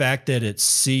 the fact that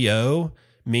it's CO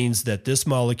means that this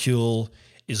molecule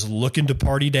is looking to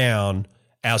party down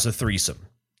as a threesome.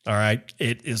 All right.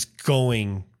 It is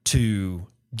going to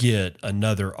get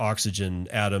another oxygen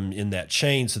atom in that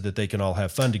chain so that they can all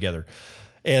have fun together.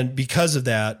 And because of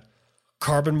that,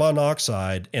 carbon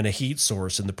monoxide and a heat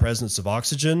source in the presence of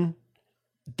oxygen,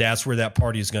 that's where that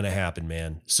party is going to happen,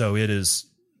 man. So it's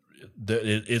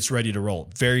ready to roll.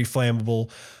 Very flammable.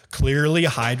 Clearly,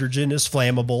 hydrogen is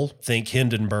flammable. Think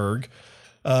Hindenburg.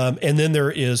 And then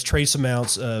there is trace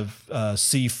amounts of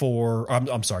C4.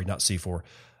 I'm sorry, not C4.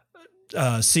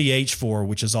 CH4,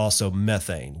 which is also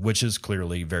methane, which is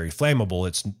clearly very flammable.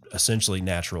 It's essentially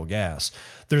natural gas.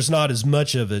 There's not as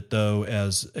much of it though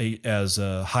as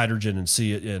hydrogen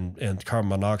and carbon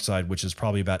monoxide, which is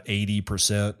probably about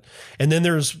 80%. And then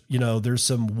there's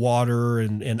some water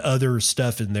and other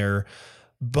stuff in there,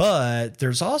 but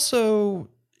there's also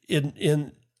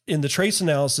in the trace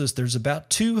analysis, there's about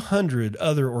 200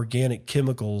 other organic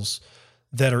chemicals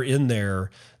that are in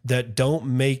there that don't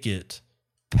make it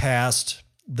past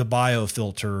the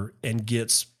biofilter and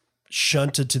gets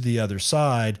shunted to the other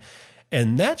side.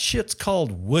 And that shit's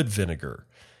called wood vinegar.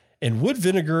 And wood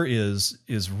vinegar is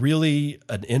really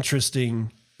an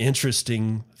interesting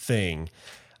thing.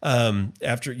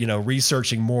 After,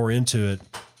 researching more into it,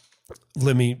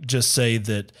 let me just say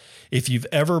that if you've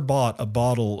ever bought a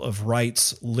bottle of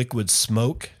Wright's liquid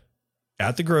smoke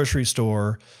at the grocery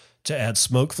store to add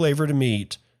smoke flavor to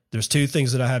meat, there's two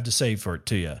things that I have to say for it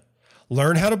to you.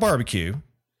 Learn how to barbecue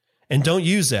and don't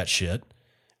use that shit.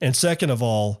 And second of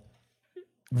all,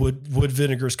 wood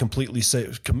vinegar is completely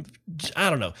safe. I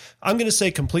don't know. I'm going to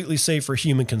say completely safe for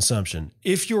human consumption.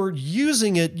 If you're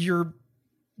using it, you're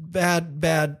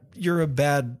bad. You're a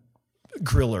bad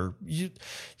griller.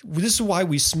 This is why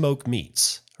we smoke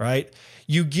meats, right?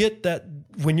 You get that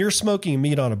when you're smoking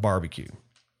meat on a barbecue,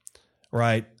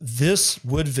 right? This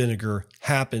wood vinegar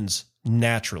happens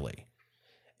naturally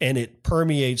and it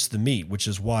permeates the meat, which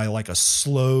is why like a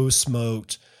slow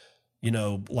smoked,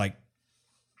 like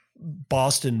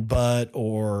Boston butt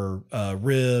or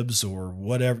ribs or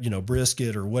whatever,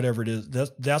 brisket or whatever it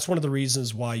is. That's one of the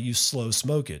reasons why you slow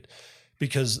smoke it,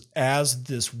 because as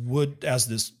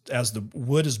the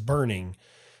wood is burning,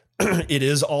 it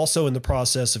is also in the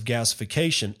process of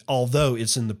gasification, although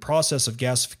it's in the process of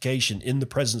gasification in the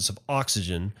presence of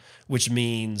oxygen, which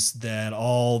means that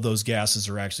all those gases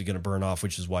are actually going to burn off,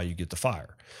 which is why you get the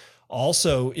fire.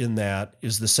 Also in that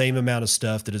is the same amount of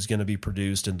stuff that is going to be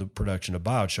produced in the production of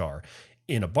biochar.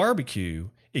 In a barbecue,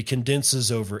 it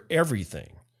condenses over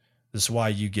everything. This is why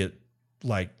you get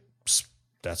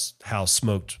that's how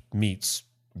smoked meats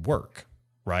work,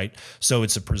 right? So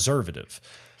it's a preservative.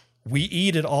 We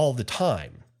eat it all the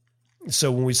time.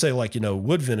 So when we say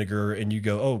wood vinegar and you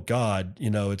go, oh God,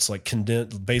 it's like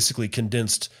basically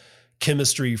condensed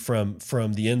chemistry from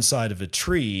the inside of a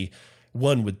tree,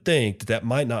 one would think that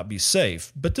might not be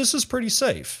safe, but this is pretty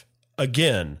safe.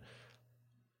 Again,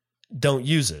 don't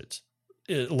use it.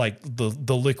 Like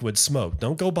the liquid smoke.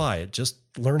 Don't go buy it. Just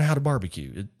learn how to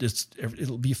barbecue.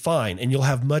 It'll be fine. And you'll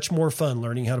have much more fun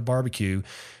learning how to barbecue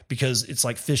because it's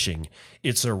like fishing.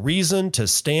 It's a reason to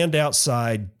stand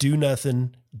outside, do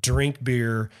nothing, drink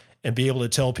beer, and be able to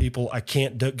tell people, I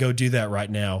can't go do that right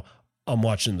now. I'm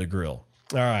watching the grill.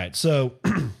 All right. So,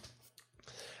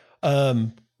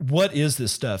 what is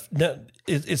this stuff? Now,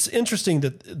 it's interesting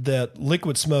that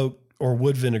liquid smoke or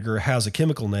wood vinegar has a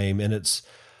chemical name, and it's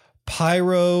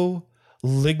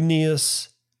pyroligneous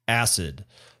acid.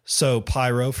 So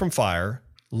pyro from fire,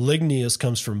 ligneous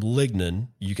comes from lignin.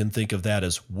 You can think of that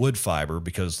as wood fiber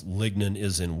because lignin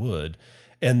is in wood.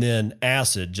 And then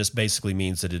acid just basically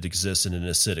means that it exists in an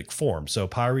acidic form. So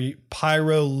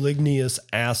pyroligneous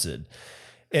acid.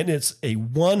 And it's a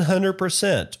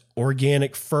 100%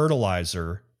 organic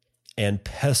fertilizer and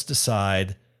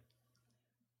pesticide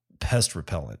pest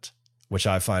repellent, which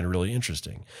I find really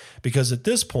interesting because at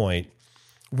this point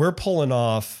we're pulling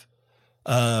off,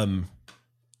 and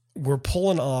I'm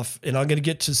going to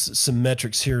get to some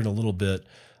metrics here in a little bit.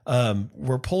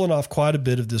 We're pulling off quite a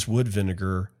bit of this wood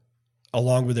vinegar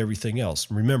along with everything else.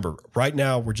 Remember, right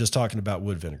now we're just talking about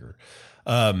wood vinegar.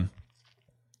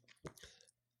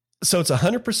 So it's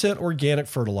 100% organic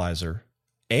fertilizer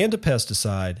and a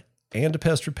pesticide and a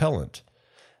pest repellent.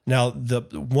 Now,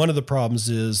 one of the problems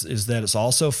is that it's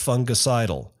also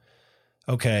fungicidal.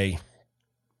 Okay,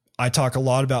 I talk a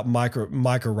lot about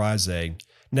mycorrhizae.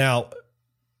 Now,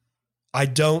 I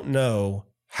don't know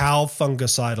how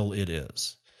fungicidal it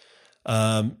is.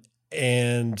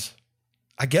 And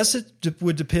I guess it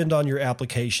would depend on your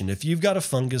application. If you've got a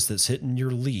fungus that's hitting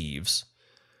your leaves,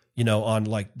 on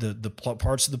like the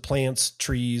parts of the plants,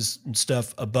 trees and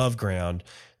stuff above ground,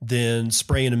 then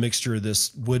spraying a mixture of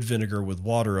this wood vinegar with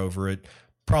water over it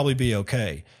probably be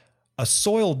okay. A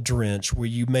soil drench where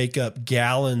you make up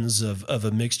gallons of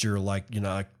a mixture, I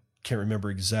can't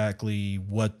remember exactly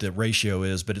what the ratio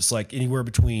is, but it's like anywhere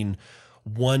between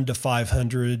 1 to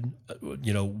 500,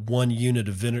 1 unit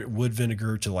of wood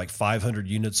vinegar to like 500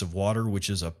 units of water, which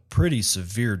is a pretty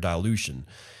severe dilution.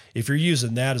 If you're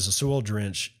using that as a soil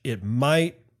drench, it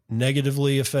might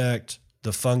negatively affect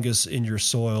the fungus in your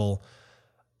soil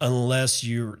unless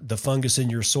the fungus in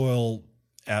your soil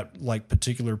at like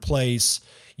particular place,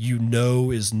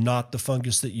 is not the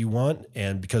fungus that you want.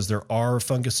 And because there are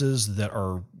funguses that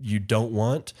you don't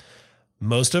want,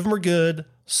 most of them are good.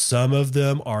 Some of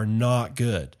them are not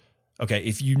good. Okay.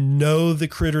 If you know the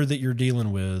critter that you're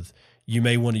dealing with, you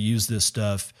may want to use this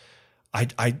stuff.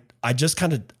 I'm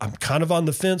kind of on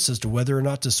the fence as to whether or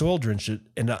not to soil drench it.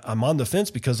 And I'm on the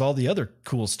fence because all the other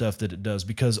cool stuff that it does,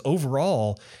 because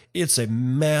overall it's a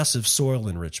massive soil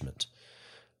enrichment.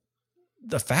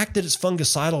 the fact that it's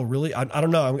fungicidal, really, I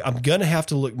don't know. I'm going to have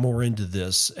to look more into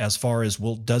this as far as,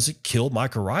 well, does it kill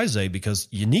mycorrhizae? Because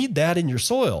you need that in your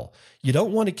soil. You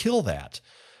don't want to kill that.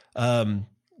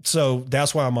 So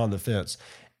that's why I'm on the fence.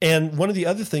 And one of the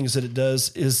other things that it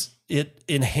does is it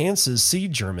enhances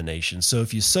seed germination. So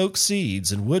if you soak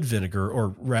seeds in wood vinegar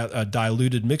or a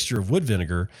diluted mixture of wood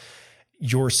vinegar,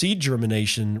 your seed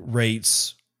germination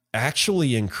rates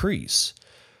actually increase.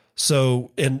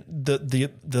 So, and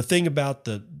the thing about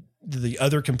the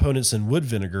other components in wood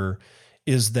vinegar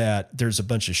is that there's a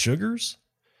bunch of sugars,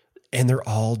 and they're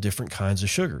all different kinds of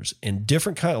sugars, and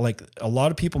different kind of, like, a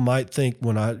lot of people might think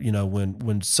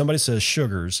when somebody says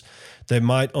sugars, they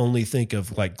might only think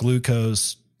of like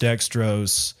glucose,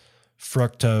 dextrose,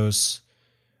 fructose,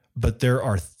 but there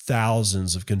are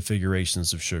thousands of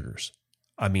configurations of sugars.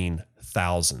 I mean,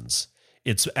 thousands.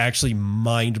 It's actually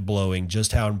mind-blowing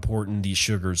just how important these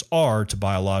sugars are to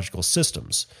biological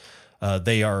systems.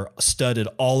 They are studded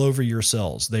all over your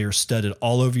cells. They are studded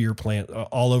all over your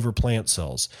plant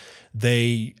cells.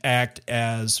 They act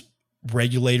as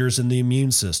regulators in the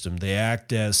immune system. They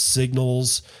act as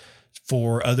signals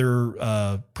for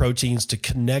other proteins to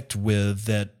connect with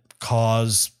that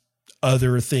cause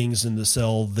other things in the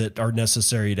cell that are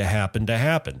necessary to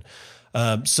happen.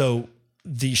 So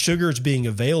the sugars being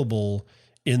available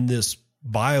in this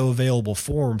bioavailable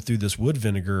form through this wood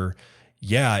vinegar,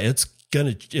 yeah, it's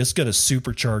gonna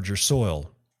supercharge your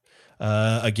soil.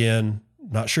 Again,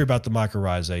 not sure about the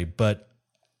mycorrhizae, but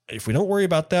if we don't worry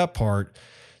about that part,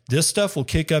 this stuff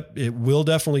will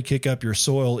definitely kick up your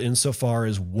soil insofar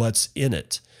as what's in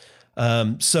it.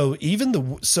 So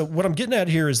what I'm getting at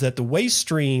here is that the waste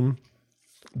stream,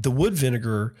 the wood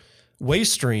vinegar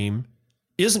waste stream,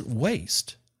 isn't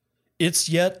waste. It's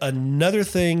yet another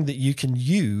thing that you can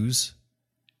use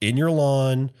in your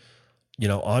lawn,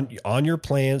 on your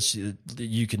plants.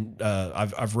 You can,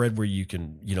 I've read where you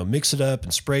can, mix it up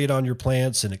and spray it on your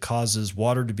plants, and it causes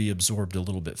water to be absorbed a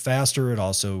little bit faster. It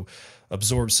also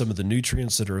absorbs some of the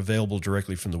nutrients that are available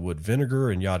directly from the wood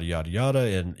vinegar, and yada, yada, yada.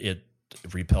 And it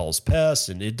repels pests,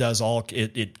 and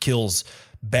it kills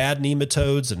bad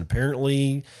nematodes. And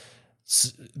apparently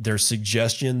there's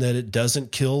suggestion that it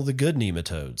doesn't kill the good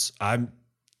nematodes. I'm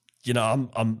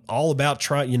all about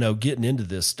getting into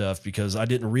this stuff, because I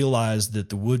didn't realize that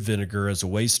the wood vinegar as a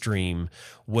waste stream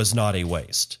was not a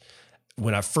waste.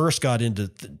 When I first got into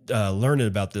learning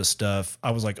about this stuff,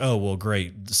 I was like, oh, well,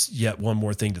 great. This is yet one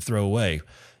more thing to throw away.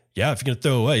 Yeah. If you're going to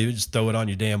throw away, you just throw it on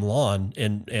your damn lawn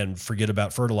and forget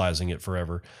about fertilizing it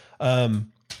forever.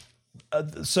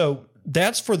 So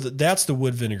that's the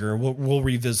wood vinegar. We'll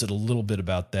revisit a little bit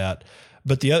about that.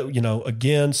 But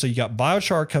again, so you got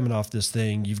biochar coming off this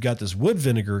thing, you've got this wood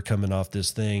vinegar coming off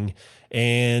this thing,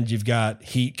 and you've got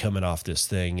heat coming off this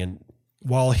thing. And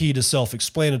while heat is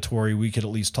self-explanatory, we could at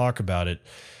least talk about it.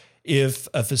 If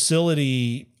a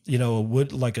facility,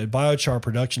 like a biochar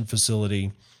production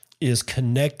facility, is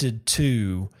connected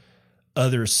to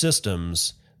other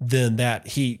systems, then that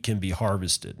heat can be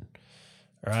harvested.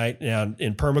 All right. Now,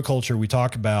 in permaculture, we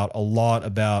talk a lot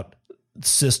about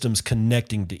systems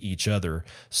connecting to each other,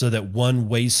 so that one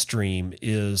waste stream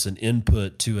is an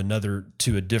input to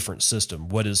a different system.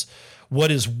 What is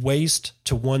waste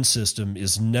to one system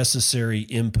is necessary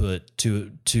input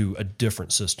to a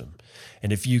different system.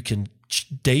 And if you can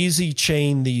daisy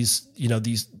chain these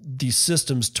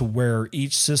systems to where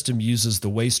each system uses the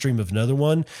waste stream of another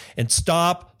one, and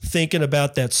stop thinking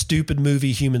about that stupid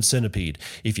movie Human Centipede.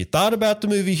 If you thought about the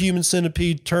movie Human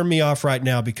Centipede, turn me off right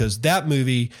now, because that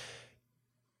movie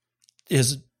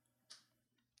is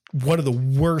one of the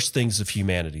worst things of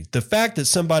humanity. The fact that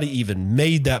somebody even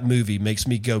made that movie makes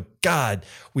me go, God,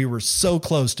 we were so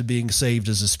close to being saved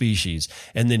as a species.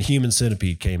 And then Human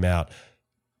Centipede came out.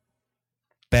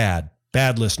 Bad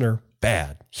listener,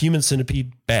 bad. Human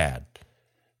Centipede, bad.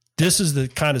 This is the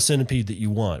kind of centipede that you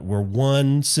want, where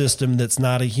one system that's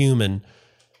not a human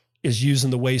is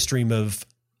using the waste stream of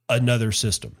another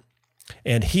system.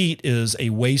 And heat is a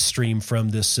waste stream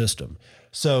from this system.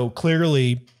 So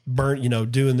clearly,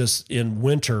 doing this in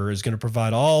winter is going to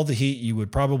provide all the heat you would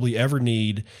probably ever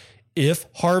need, if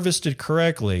harvested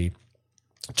correctly,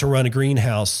 to run a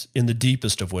greenhouse in the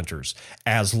deepest of winters,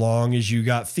 as long as you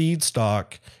got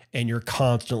feedstock and you're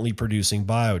constantly producing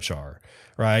biochar,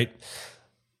 right?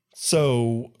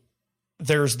 So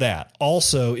there's that.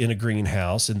 Also in a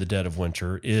greenhouse in the dead of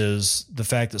winter is the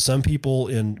fact that some people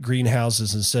in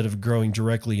greenhouses, instead of growing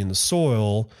directly in the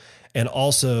soil, and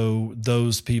also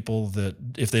those people that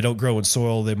if they don't grow in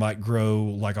soil, they might grow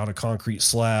like on a concrete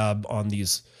slab on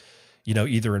these,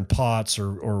 either in pots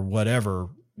or whatever.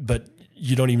 But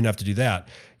you don't even have to do that.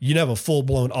 You have a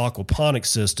full-blown aquaponic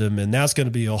system, and that's going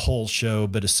to be a whole show.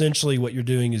 But essentially what you're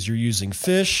doing is you're using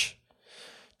fish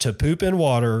to poop in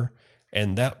water,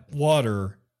 and that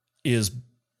water is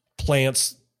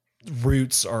plants'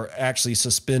 roots are actually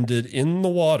suspended in the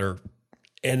water,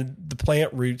 and the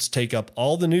plant roots take up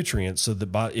all the nutrients. So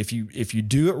that if you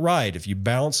do it right, if you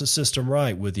balance the system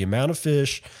right with the amount of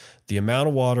fish, the amount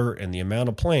of water, and the amount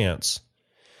of plants,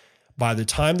 by the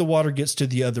time the water gets to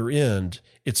the other end,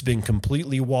 it's been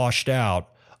completely washed out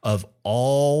of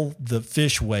all the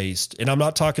fish waste. And I'm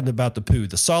not talking about the poo.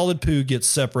 The solid poo gets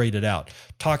separated out.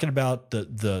 I'm talking about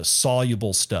the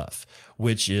soluble stuff,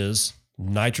 which is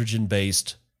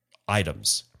nitrogen-based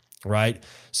items, right?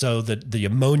 So the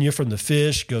ammonia from the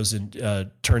fish goes in,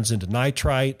 turns into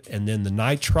nitrite, and then the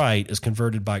nitrite is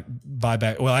converted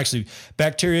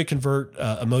bacteria convert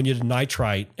ammonia to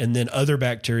nitrite, and then other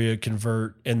bacteria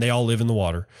convert, and they all live in the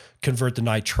water, convert the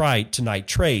nitrite to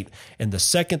nitrate. And the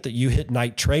second that you hit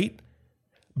nitrate,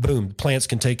 boom, plants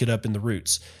can take it up in the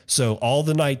roots. So all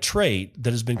the nitrate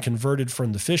that has been converted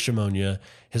from the fish ammonia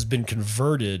has been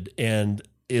converted and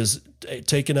is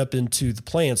taken up into the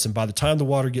plants. And by the time the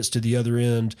water gets to the other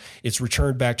end, it's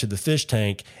returned back to the fish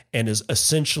tank and is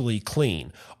essentially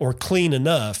clean, or clean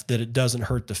enough that it doesn't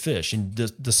hurt the fish. And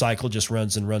the cycle just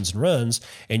runs and runs and runs,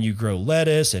 and you grow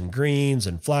lettuce and greens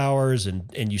and flowers, and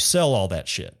you sell all that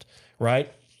shit, right?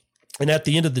 And at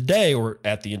the end of the day, or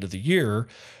at the end of the year,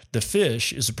 the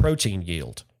fish is a protein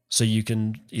yield. So you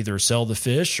can either sell the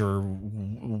fish or,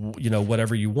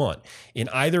 whatever you want. In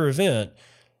either event,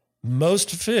 most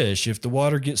fish, if the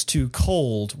water gets too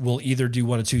cold, will either do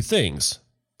one of two things: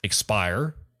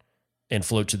 expire and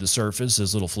float to the surface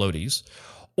as little floaties,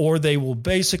 or they will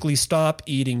basically stop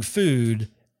eating food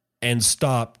and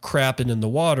stop crapping in the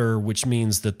water, which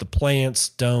means that the plants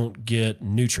don't get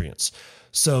nutrients.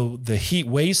 So the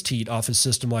waste heat off a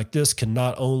system like this can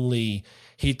not only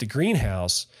heat the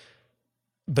greenhouse,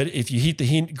 but if you heat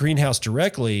the greenhouse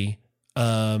directly,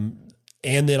 and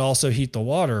then also heat the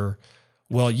water,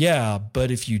 well, yeah, but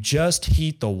if you just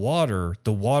heat the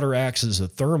water acts as a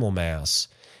thermal mass,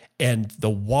 and the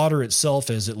water itself,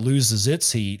 as it loses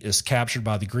its heat, is captured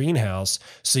by the greenhouse.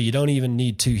 So you don't even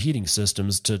need two heating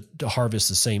systems to harvest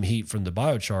the same heat from the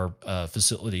biochar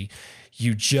facility.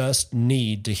 You just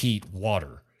need to heat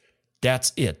water.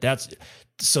 That's it.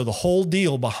 So the whole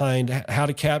deal behind how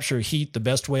to capture heat the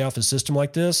best way off a system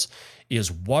like this is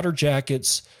water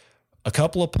jackets, a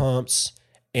couple of pumps,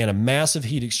 and a massive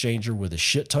heat exchanger with a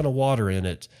shit ton of water in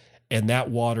it. And that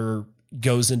water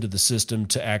goes into the system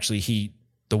to actually heat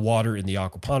the water in the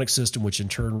aquaponic system, which in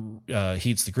turn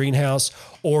heats the greenhouse,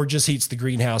 or just heats the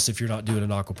greenhouse if you're not doing an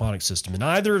aquaponic system. In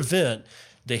either event,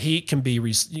 the heat can be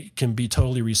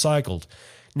totally recycled.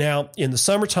 Now, in the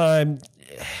summertime,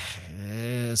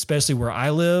 especially where I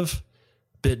live,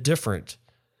 bit different.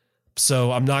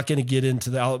 So I'm not going to get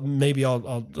into that. Maybe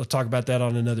I'll talk about that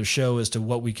on another show as to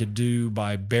what we could do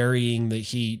by burying the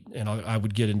heat, and I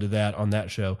would get into that on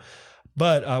that show.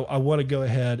 But I want to go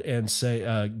ahead and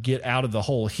say get out of the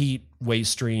whole heat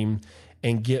waste stream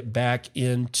and get back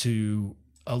into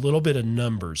a little bit of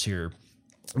numbers here.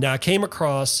 Now, I came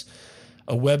across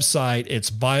a website. It's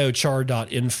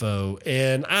biochar.info,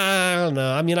 and I don't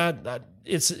know. I mean,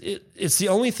 it's the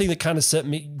only thing that kind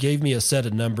of gave me a set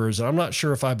of numbers, and I'm not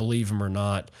sure if I believe them or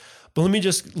not. But let me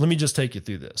just take you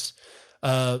through this.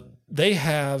 They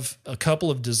have a couple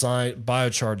of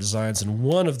biochar designs, and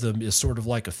one of them is sort of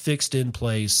like a fixed in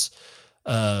place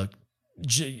biochar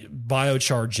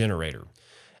generator.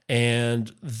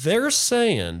 And they're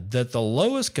saying that the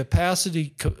lowest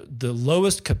capacity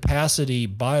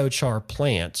biochar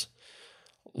plant,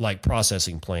 like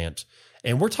processing plant,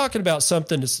 and we're talking about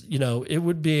something that's, it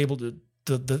would be able to,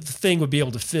 the thing would be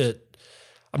able to fit,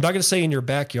 I'm not going to say in your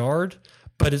backyard,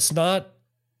 but it's not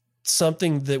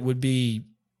something that would be,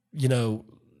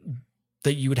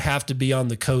 that you would have to be on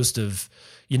the coast of,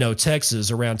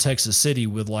 Texas, around Texas City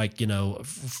with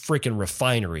freaking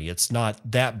refinery. It's not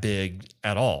that big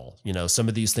at all. Some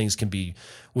of these things would be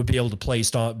able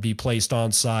to be placed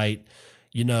on site,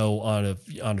 on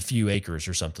a few acres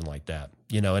or something like that,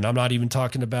 and I'm not even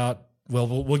talking about,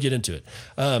 we'll get into it.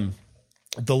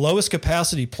 The lowest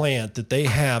capacity plant that they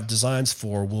have designs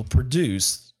for will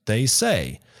produce, they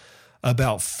say,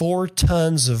 about 4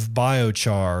 tons of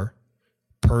biochar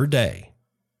per day,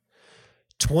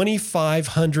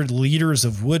 2,500 liters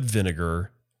of wood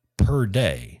vinegar per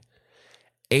day,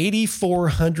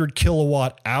 8,400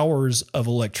 kilowatt hours of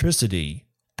electricity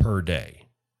per day.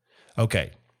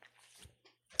 Okay.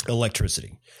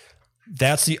 Electricity.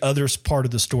 That's the other part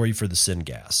of the story for the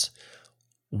syngas.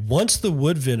 Once the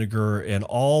wood vinegar and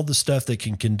all the stuff that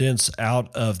can condense out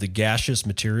of the gaseous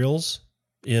materials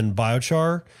in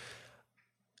biochar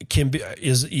can be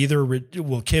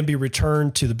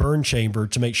returned to the burn chamber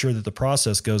to make sure that the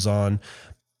process goes on.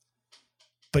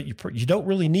 But you don't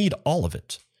really need all of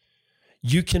it.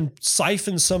 You can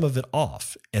siphon some of it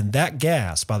off, and that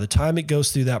gas, by the time it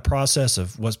goes through that process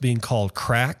of what's being called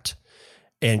cracked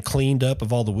and cleaned up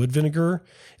of all the wood vinegar,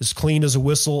 is clean as a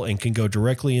whistle and can go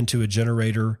directly into a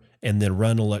generator and then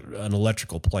run an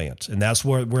electrical plant. And that's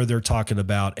where they're talking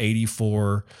about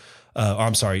 84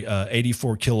 kilowatt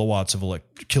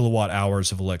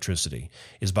hours of electricity,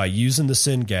 is by using the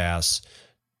syngas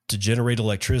to generate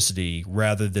electricity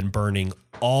rather than burning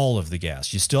all of the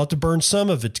gas. You still have to burn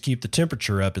some of it to keep the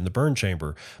temperature up in the burn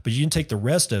chamber, but you can take the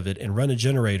rest of it and run a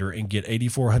generator and get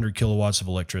 8,400 kilowatts of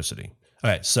electricity. All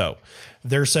right, so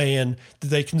they're saying that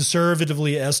they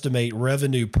conservatively estimate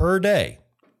revenue per day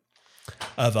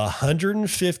of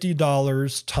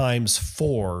 $150 times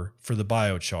 4 for the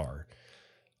biochar.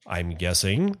 I'm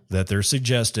guessing that they're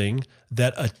suggesting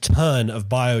that a ton of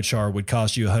biochar would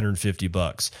cost you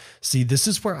 $150. See, this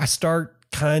is where I start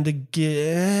kind of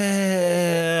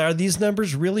are these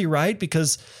numbers really right?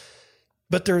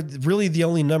 But they're really the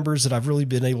only numbers that I've really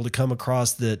been able to come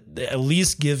across that at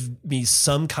least give me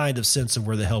some kind of sense of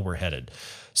where the hell we're headed.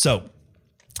 So,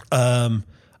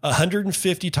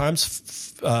 150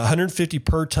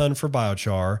 per ton for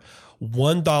biochar,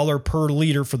 $1 per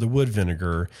liter for the wood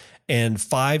vinegar, and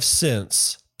 5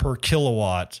 cents per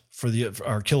kilowatt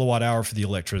kilowatt hour for the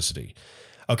electricity.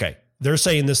 Okay. They're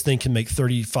saying this thing can make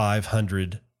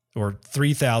 $3,500 or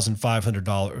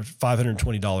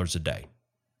 $3,520 a day.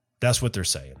 That's what they're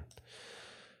saying.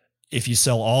 If you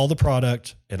sell all the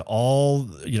product and all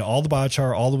the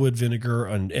biochar, all the wood vinegar,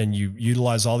 and you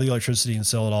utilize all the electricity and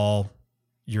sell it all,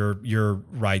 you're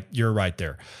right. You're right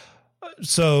there.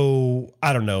 So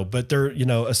I don't know, but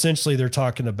essentially they're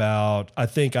talking about, I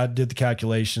think I did the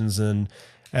calculations, and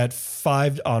on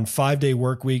 5-day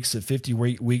work weeks at 50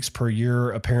 weeks per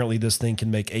year, apparently this thing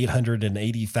can make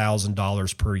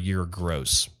 $880,000 per year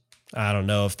gross. I don't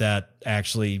know if that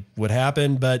actually would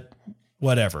happen, but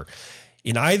whatever.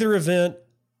 In either event,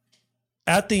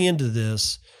 at the end of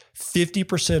this,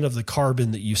 50% of the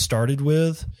carbon that you started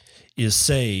with is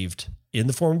saved in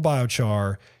the form of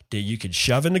biochar that you can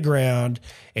shove in the ground,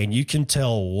 and you can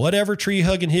tell whatever tree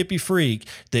hugging hippie freak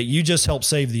that you just helped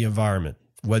save the environment,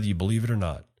 whether you believe it or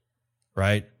not.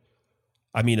 Right?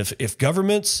 I mean, if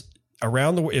governments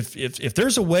around the if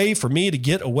there's a way for me to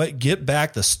get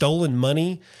back the stolen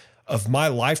money of my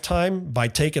lifetime by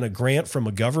taking a grant from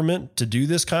a government to do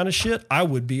this kind of shit, I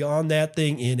would be on that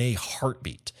thing in a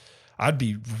heartbeat. I'd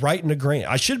be writing a grant.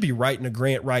 I should be writing a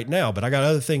grant right now, but I got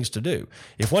other things to do.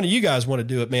 If one of you guys want to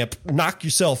do it, man, knock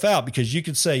yourself out, because you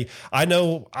could say,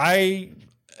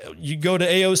 you go to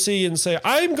AOC and say,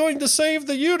 I'm going to save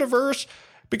the universe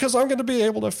because I'm going to be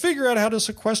able to figure out how to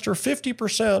sequester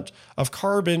 50% of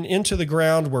carbon into the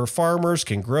ground where farmers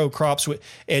can grow crops with,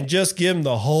 and just give them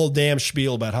the whole damn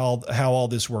spiel about how all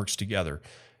this works together.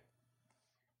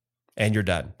 And you're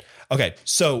done. Okay,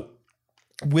 so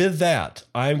with that,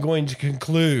 I'm going to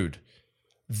conclude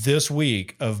this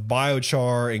week of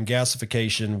biochar and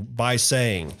gasification by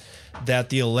saying that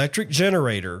the electric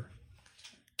generator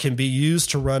can be used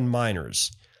to run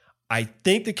miners. I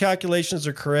think the calculations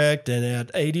are correct, and at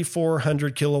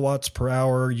 8,400 kilowatts per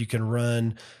hour, you can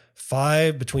run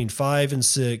between 5 and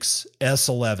 6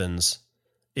 S11s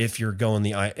if you're going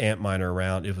the ant miner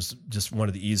route. It was just one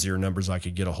of the easier numbers I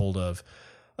could get a hold of.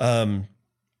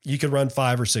 You could run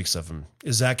 5 or 6 of them.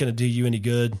 Is that going to do you any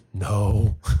good?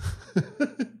 No,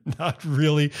 not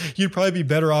really. You'd probably be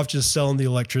better off just selling the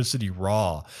electricity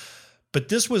raw. But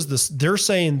they're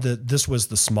saying that this was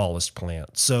the smallest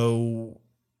plant. So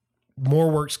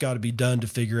more work's got to be done to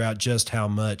figure out just how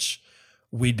much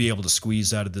we'd be able to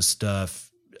squeeze out of this stuff.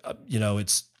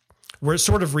 We're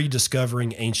sort of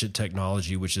rediscovering ancient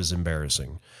technology, which is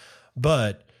embarrassing,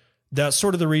 but that's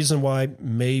sort of the reason why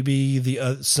maybe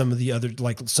some of the other,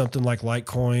 like something like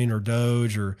Litecoin or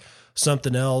Doge or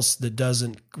something else that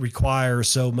doesn't require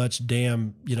so much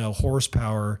damn,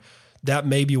 horsepower, that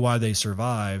may be why they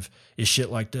survive, is shit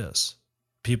like this.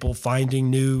 People finding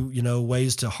new,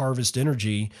 ways to harvest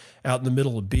energy out in the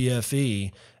middle of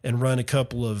BFE and run a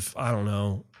couple of, I don't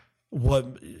know,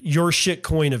 what your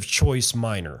shitcoin of choice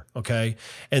miner. Okay.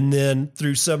 And then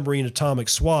through submarine atomic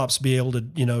swaps, be able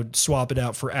to, swap it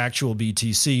out for actual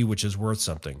BTC, which is worth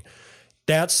something.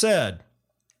 That said,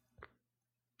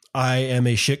 I am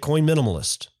a shitcoin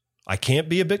minimalist. I can't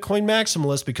be a Bitcoin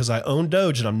maximalist because I own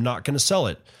Doge and I'm not going to sell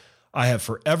it. I have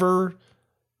forever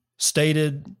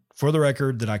stated for the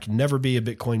record, that I can never be a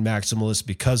Bitcoin maximalist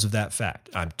because of that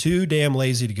fact. I'm too damn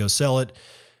lazy to go sell it.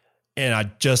 And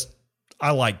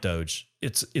I like Doge.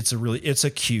 It's a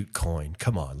cute coin.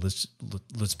 Come on,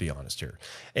 let's be honest here.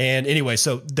 And anyway,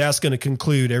 so that's going to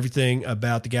conclude everything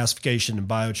about the gasification and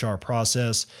biochar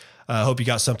process. I hope you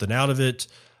got something out of it.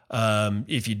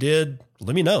 If you did,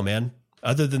 let me know, man.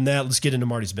 Other than that, let's get into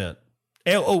Marty's Bent.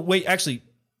 And, wait, actually,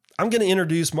 I'm going to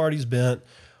introduce Marty's Bent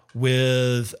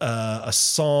with a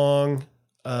song.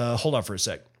 Hold on for a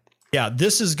sec. Yeah,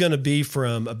 this is going to be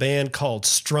from a band called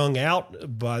Strung Out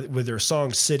with their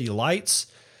song City Lights.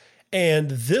 And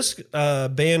this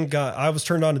band I was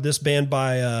turned on to this band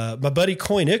by my buddy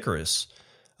Coin Icarus.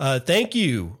 Thank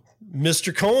you,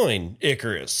 Mr. Coin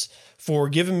Icarus, for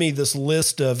giving me this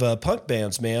list of punk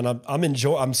bands, man.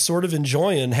 I'm sort of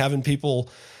enjoying having people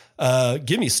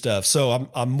give me stuff. So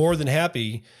I'm more than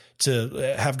happy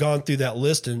to have gone through that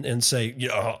list and say,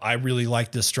 I really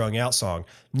like this Strung Out song.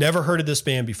 Never heard of this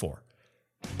band before,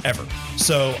 ever.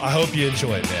 So I hope you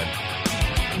enjoy it, man.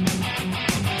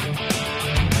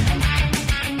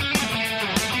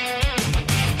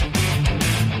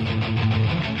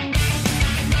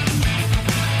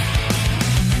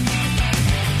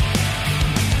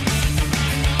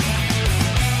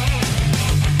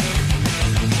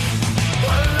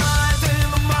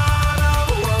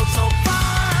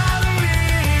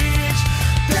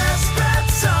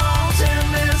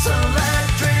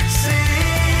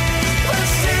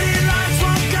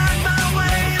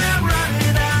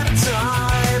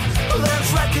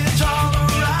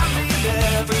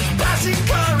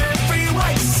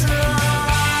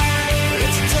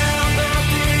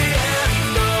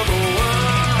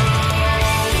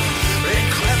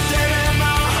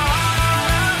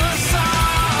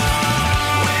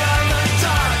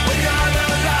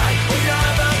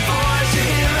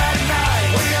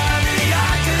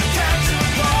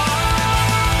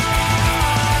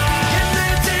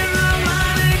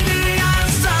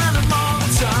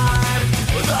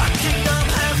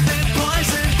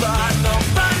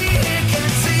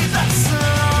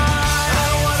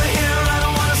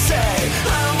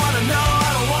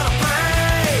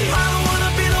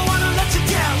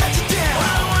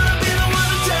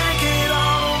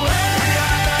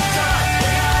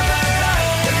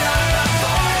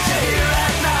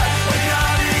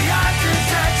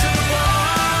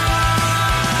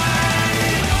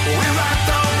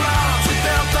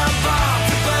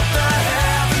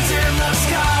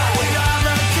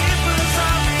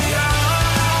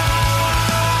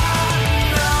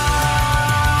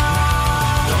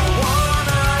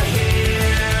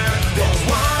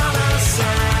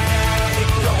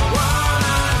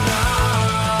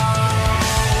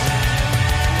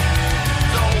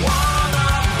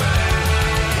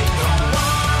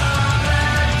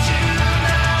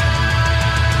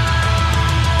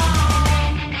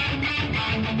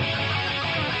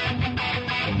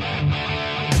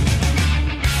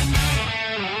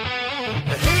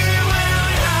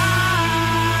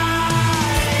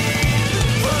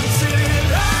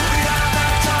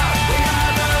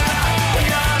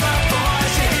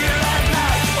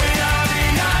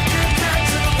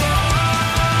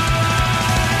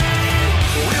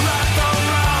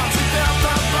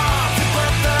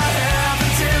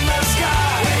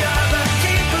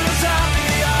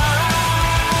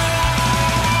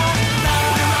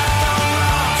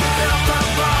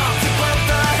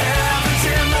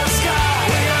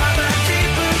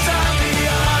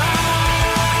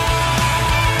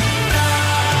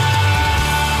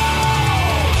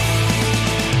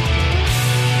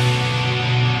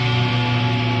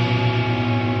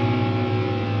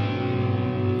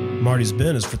 Marty's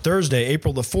Bent is for Thursday,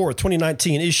 April the 4th,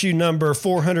 2019, issue number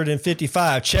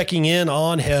 455, checking in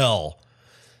on hell.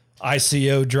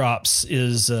 ICO Drops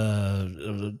is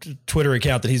a Twitter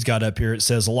account that he's got up here. It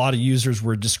says a lot of users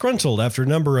were disgruntled after a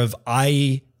number of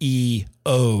IEOs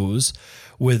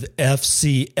with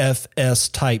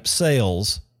FCFS type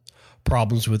sales.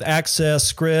 Problems with access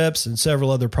scripts and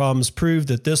several other problems prove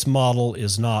that this model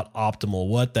is not optimal.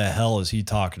 What the hell is he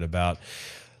talking about?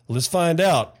 Let's find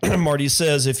out. Marty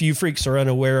says, if you freaks are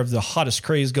unaware of the hottest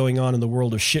craze going on in the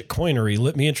world of shit coinery,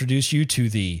 let me introduce you to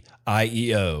the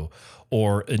IEO,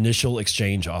 or Initial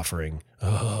Exchange Offering.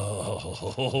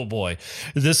 Oh boy.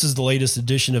 This is the latest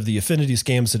edition of the affinity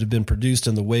scams that have been produced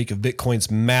in the wake of Bitcoin's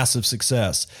massive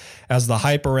success. As the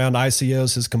hype around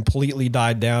ICOs has completely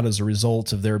died down as a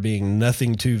result of there being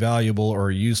nothing too valuable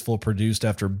or useful produced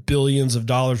after billions of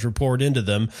dollars were poured into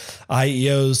them,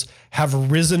 IEOs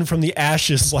have risen from the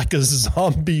ashes like a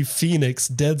zombie phoenix,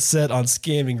 dead set on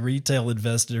scamming retail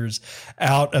investors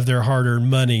out of their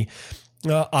hard-earned money.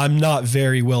 I'm not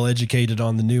very well educated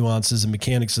on the nuances and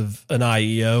mechanics of an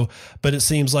IEO, but it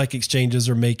seems like exchanges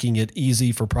are making it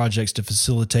easy for projects to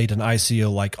facilitate an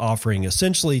ICO-like offering,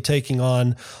 essentially taking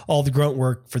on all the grunt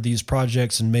work for these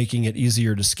projects and making it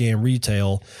easier to scam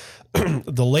retail.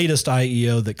 The latest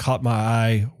IEO that caught my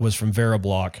eye was from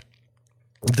Veriblock,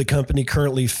 the company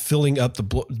currently filling up the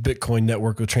Bitcoin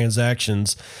network with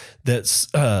transactions that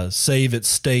save its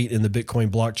state in the Bitcoin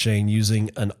blockchain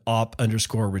using an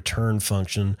op_return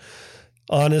function.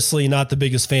 Honestly, not the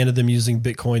biggest fan of them using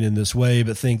Bitcoin in this way,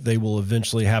 but think they will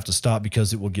eventually have to stop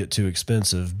because it will get too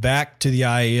expensive. Back to the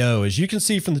IEO. As you can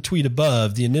see from the tweet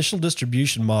above, the initial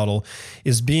distribution model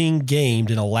is being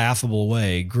gamed in a laughable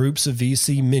way. Groups of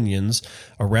VC minions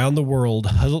around the world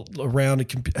huddled around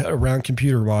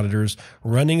computer monitors,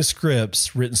 running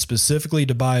scripts written specifically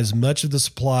to buy as much of the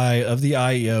supply of the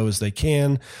IEO as they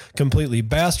can, completely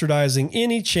bastardizing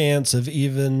any chance of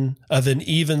an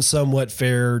even somewhat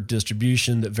fair distribution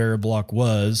that Veriblock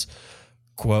was,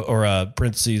 quote, or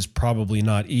parentheses, probably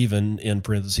not even, in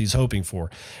parentheses, hoping for.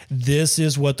 This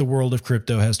is what the world of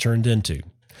crypto has turned into.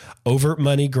 Overt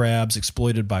money grabs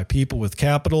exploited by people with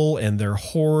capital and their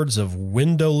hordes of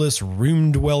windowless,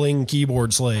 room-dwelling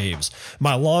keyboard slaves.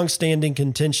 My long-standing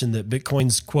contention that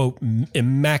Bitcoin's, quote,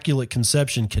 immaculate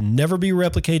conception can never be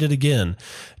replicated again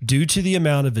due to the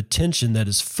amount of attention that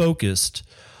is focused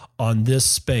on this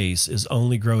space is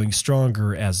only growing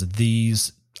stronger as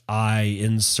these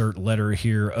insert letter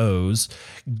here O's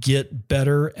get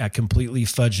better at completely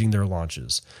fudging their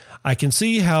launches. I can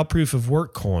see how proof of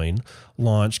work coin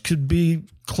launch could be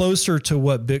closer to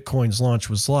what Bitcoin's launch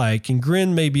was like, and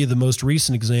Grin may be the most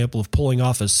recent example of pulling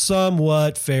off a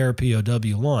somewhat fair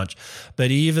POW launch,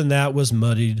 but even that was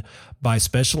muddied by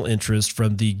special interest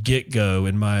from the get-go,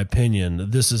 in my opinion.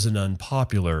 This is an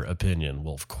unpopular opinion.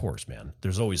 Well, of course, man.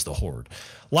 There's always the horde.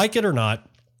 Like it or not,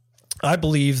 I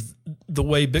believe the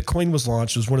way Bitcoin was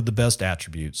launched was one of the best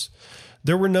attributes.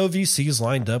 There were no VCs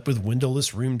lined up with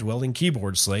windowless, room-dwelling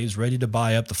keyboard slaves ready to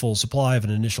buy up the full supply of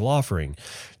an initial offering.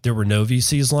 There were no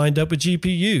VCs lined up with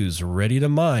GPUs ready to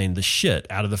mine the shit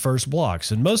out of the first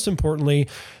blocks. And most importantly,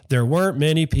 there weren't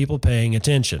many people paying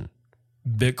attention.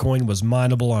 Bitcoin was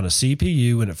mineable on a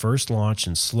CPU when it first launched,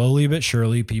 and slowly but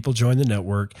surely people joined the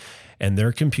network and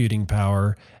their computing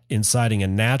power, inciting a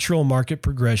natural market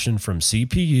progression from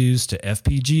CPUs to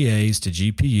FPGAs to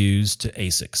GPUs to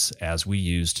ASICs, as we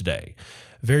use today.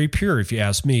 Very pure, if you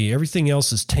ask me. Everything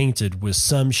else is tainted with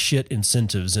some shit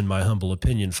incentives, in my humble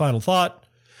opinion. Final thought,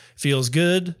 feels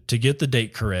good to get the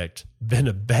date correct. Been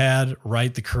a bad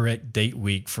write the correct date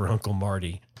week for Uncle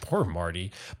Marty. Poor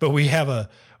Marty. But we have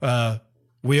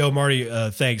we owe Marty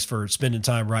thanks for spending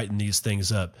time writing these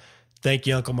things up. Thank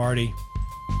you, Uncle Marty.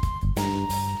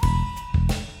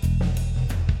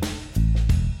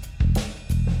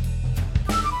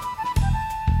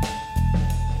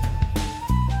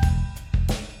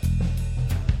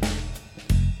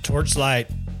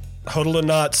 Torchlight. Hodl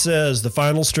Not says the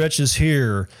final stretch is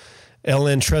here.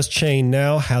 LN Trust Chain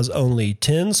now has only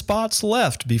 10 spots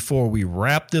left before we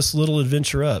wrap this little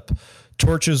adventure up.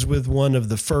 Torches with one of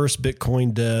the first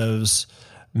Bitcoin devs,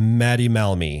 Matty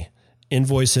Malmy.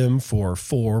 Invoice him for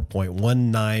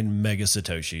 4.19 mega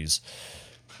satoshis.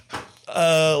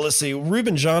 Let's see.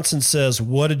 Ruben Johnson says,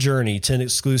 what a journey. 10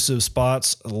 exclusive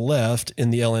spots left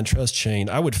in the LN Trust Chain.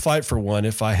 I would fight for one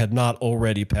if I had not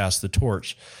already passed the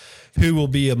torch. Who will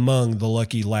be among the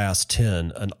lucky last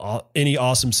 10? Any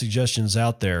awesome suggestions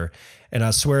out there? And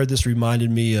I swear this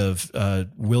reminded me of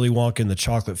Willy Wonka and the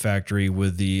Chocolate Factory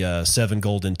with the 7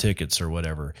 golden tickets or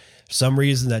whatever. For some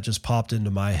reason that just popped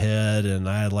into my head, and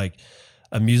I had like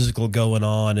a musical going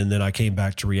on, and then I came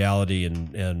back to reality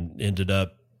and ended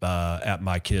up at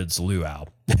my kid's luau.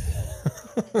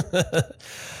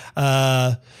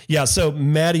 So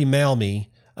Matty Malmy.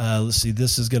 Let's see.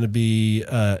 This is going to be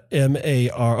Marty,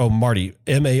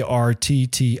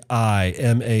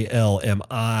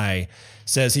 MarttiMalmi,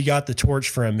 says he got the torch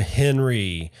from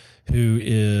Henry, who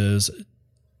is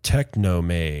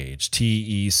Technomage,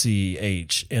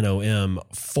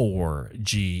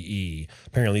 TECHNOM4GE.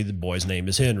 Apparently the boy's name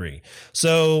is Henry.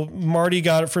 So Marty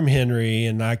got it from Henry,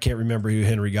 and I can't remember who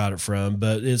Henry got it from,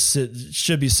 but it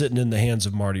should be sitting in the hands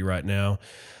of Marty right now.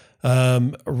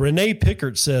 Renee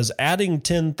Pickert says adding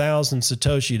 10,000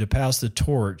 Satoshi to pass the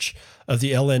torch of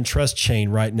the LN Trust Chain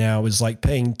right now is like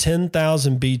paying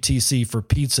 10,000 BTC for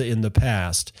pizza in the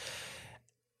past.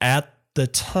 At the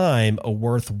time, a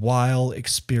worthwhile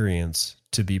experience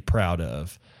to be proud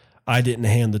of. I didn't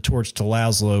hand the torch to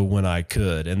Laszlo when I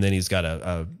could. And then he's got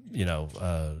a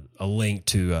link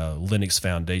to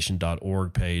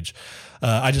linuxfoundation.org page.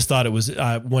 I just thought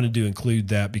I wanted to include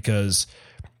that because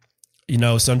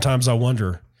Sometimes I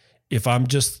wonder if I'm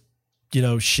just,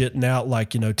 shitting out like,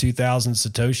 2,000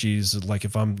 Satoshis, like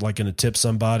if I'm like going to tip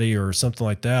somebody or something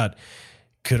like that,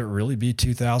 could it really be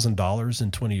 $2,000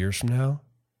 in 20 years from now?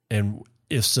 And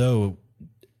if so,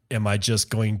 am I just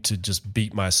going to just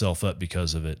beat myself up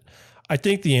because of it? I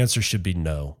think the answer should be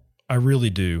no. I really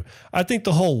do. I think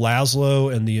the whole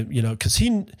Laszlo and because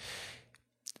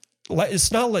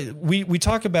it's not like we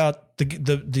talk about the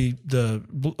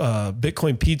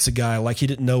Bitcoin pizza guy like he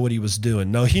didn't know what he was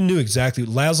doing. No,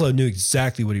 Laszlo knew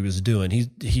exactly what he was doing. He's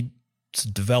a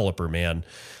developer, man.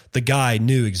 The guy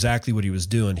knew exactly what he was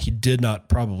doing. He did not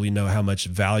probably know how much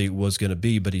value it was going to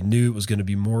be, but he knew it was going to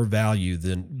be more value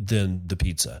than the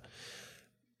pizza.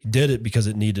 He did it because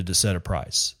it needed to set a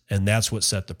price, and that's what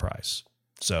set the price.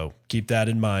 So keep that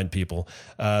in mind, people.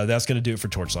 That's going to do it for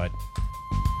Torchlight.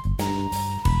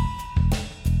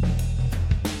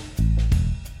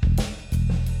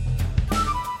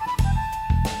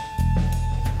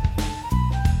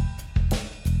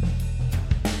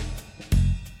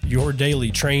 Your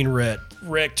daily train wreck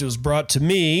was brought to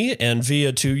me and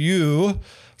via to you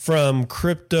from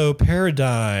Crypto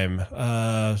Paradigm.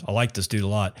 I like this dude a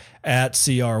lot. At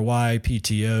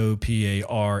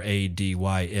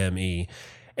CRYPTOPARADYME.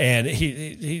 And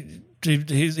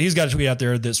he's got a tweet out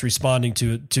there that's responding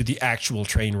to the actual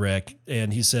train wreck.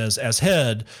 And he says, as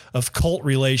head of cult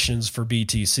relations for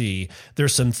BTC,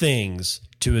 there's some things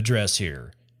to address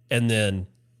here. And then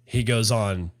he goes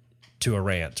on to a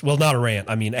rant. Well, not a rant.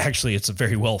 I mean, actually, it's a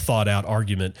very well thought out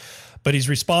argument, but he's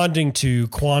responding to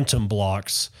Quantum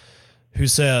Blocks, who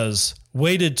says,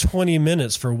 waited 20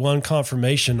 minutes for one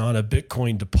confirmation on a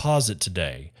Bitcoin deposit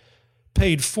today,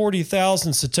 paid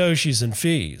 40,000 Satoshis in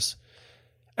fees.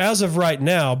 As of right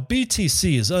now,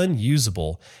 BTC is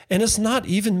unusable and it's not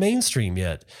even mainstream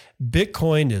yet.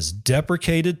 Bitcoin is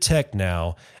deprecated tech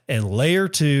now, and layer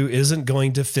 2 isn't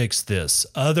going to fix this.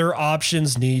 Other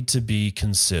options need to be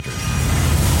considered.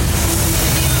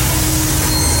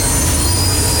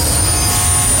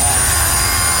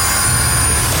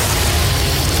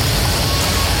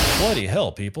 Bloody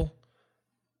hell, people.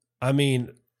 I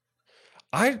mean,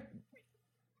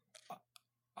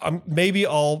 maybe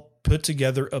I'll put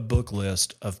together a book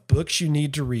list of books you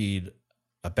need to read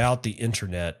about the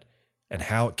internet and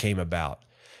how it came about,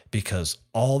 because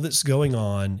all that's going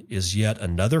on is yet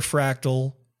another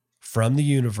fractal from the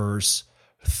universe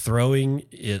throwing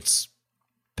its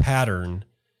pattern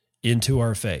into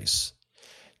our face.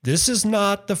 This is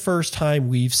not the first time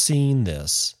we've seen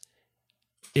this.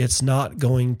 It's not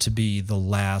going to be the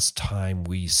last time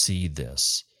we see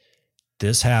this.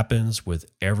 This happens with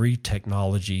every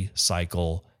technology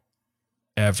cycle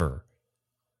ever.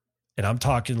 And I'm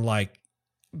talking like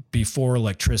before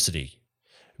electricity,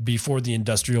 before the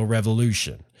Industrial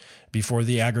Revolution, before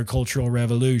the Agricultural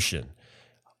Revolution.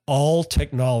 All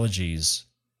technologies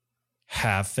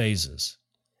have phases.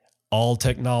 All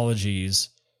technologies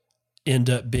end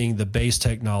up being the base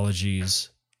technologies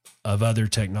of other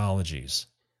technologies.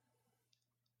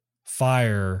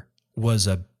 Fire was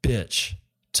a bitch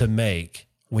to make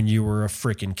when you were a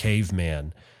freaking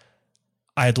caveman.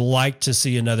 I'd like to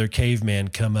see another caveman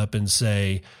come up and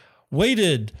say,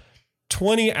 waited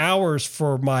 20 hours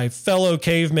for my fellow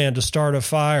caveman to start a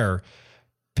fire,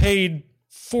 paid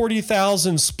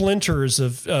 40,000 splinters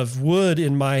of wood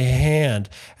in my hand.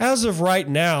 As of right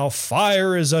now,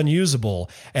 fire is unusable,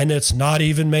 and it's not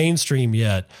even mainstream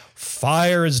yet.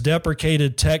 Fire is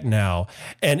deprecated tech now,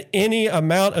 and any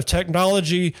amount of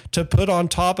technology to put on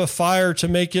top of fire to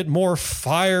make it more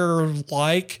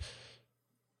fire-like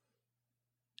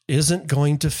isn't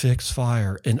going to fix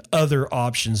fire, and other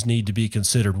options need to be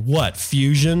considered. What?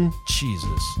 Fusion?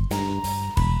 Jesus.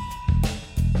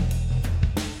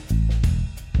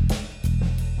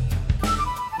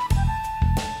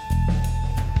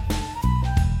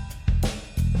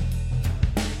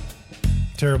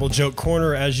 Terrible Joke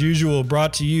Corner, as usual,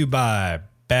 brought to you by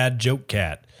Bad Joke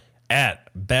Cat. At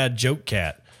Bad Joke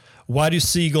Cat. Why do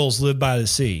seagulls live by the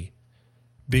sea?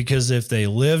 Because if they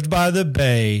lived by the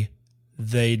bay,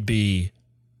 they'd be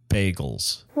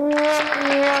bagels.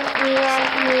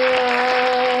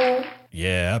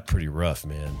 Yeah, pretty rough,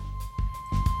 man.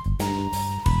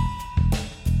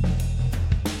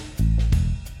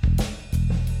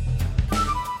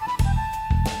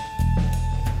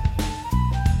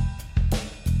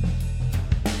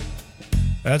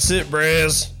 That's it,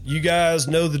 Braz. You guys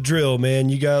know the drill, man.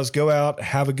 You guys go out,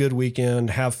 have a good weekend,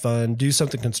 have fun, do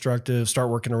something constructive, start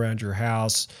working around your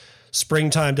house,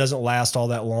 springtime doesn't last all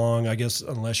that long, I guess,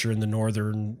 unless you're in the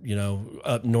northern,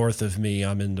 up north of me.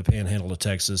 I'm in the panhandle of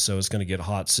Texas, so it's going to get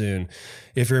hot soon.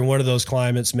 If you're in one of those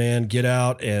climates, man, get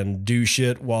out and do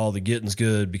shit while the getting's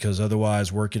good, because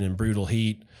otherwise working in brutal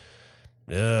heat,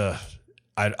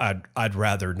 I'd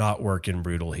rather not work in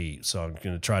brutal heat. So I'm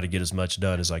going to try to get as much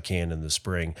done as I can in the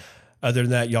spring. Other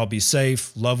than that, y'all be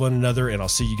safe, love one another, and I'll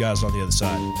see you guys on the other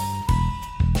side.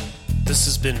 This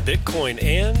has been Bitcoin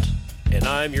and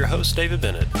I'm your host, David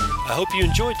Bennett. I hope you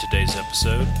enjoyed today's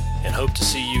episode and hope to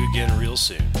see you again real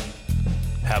soon.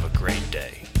 Have a great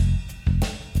day.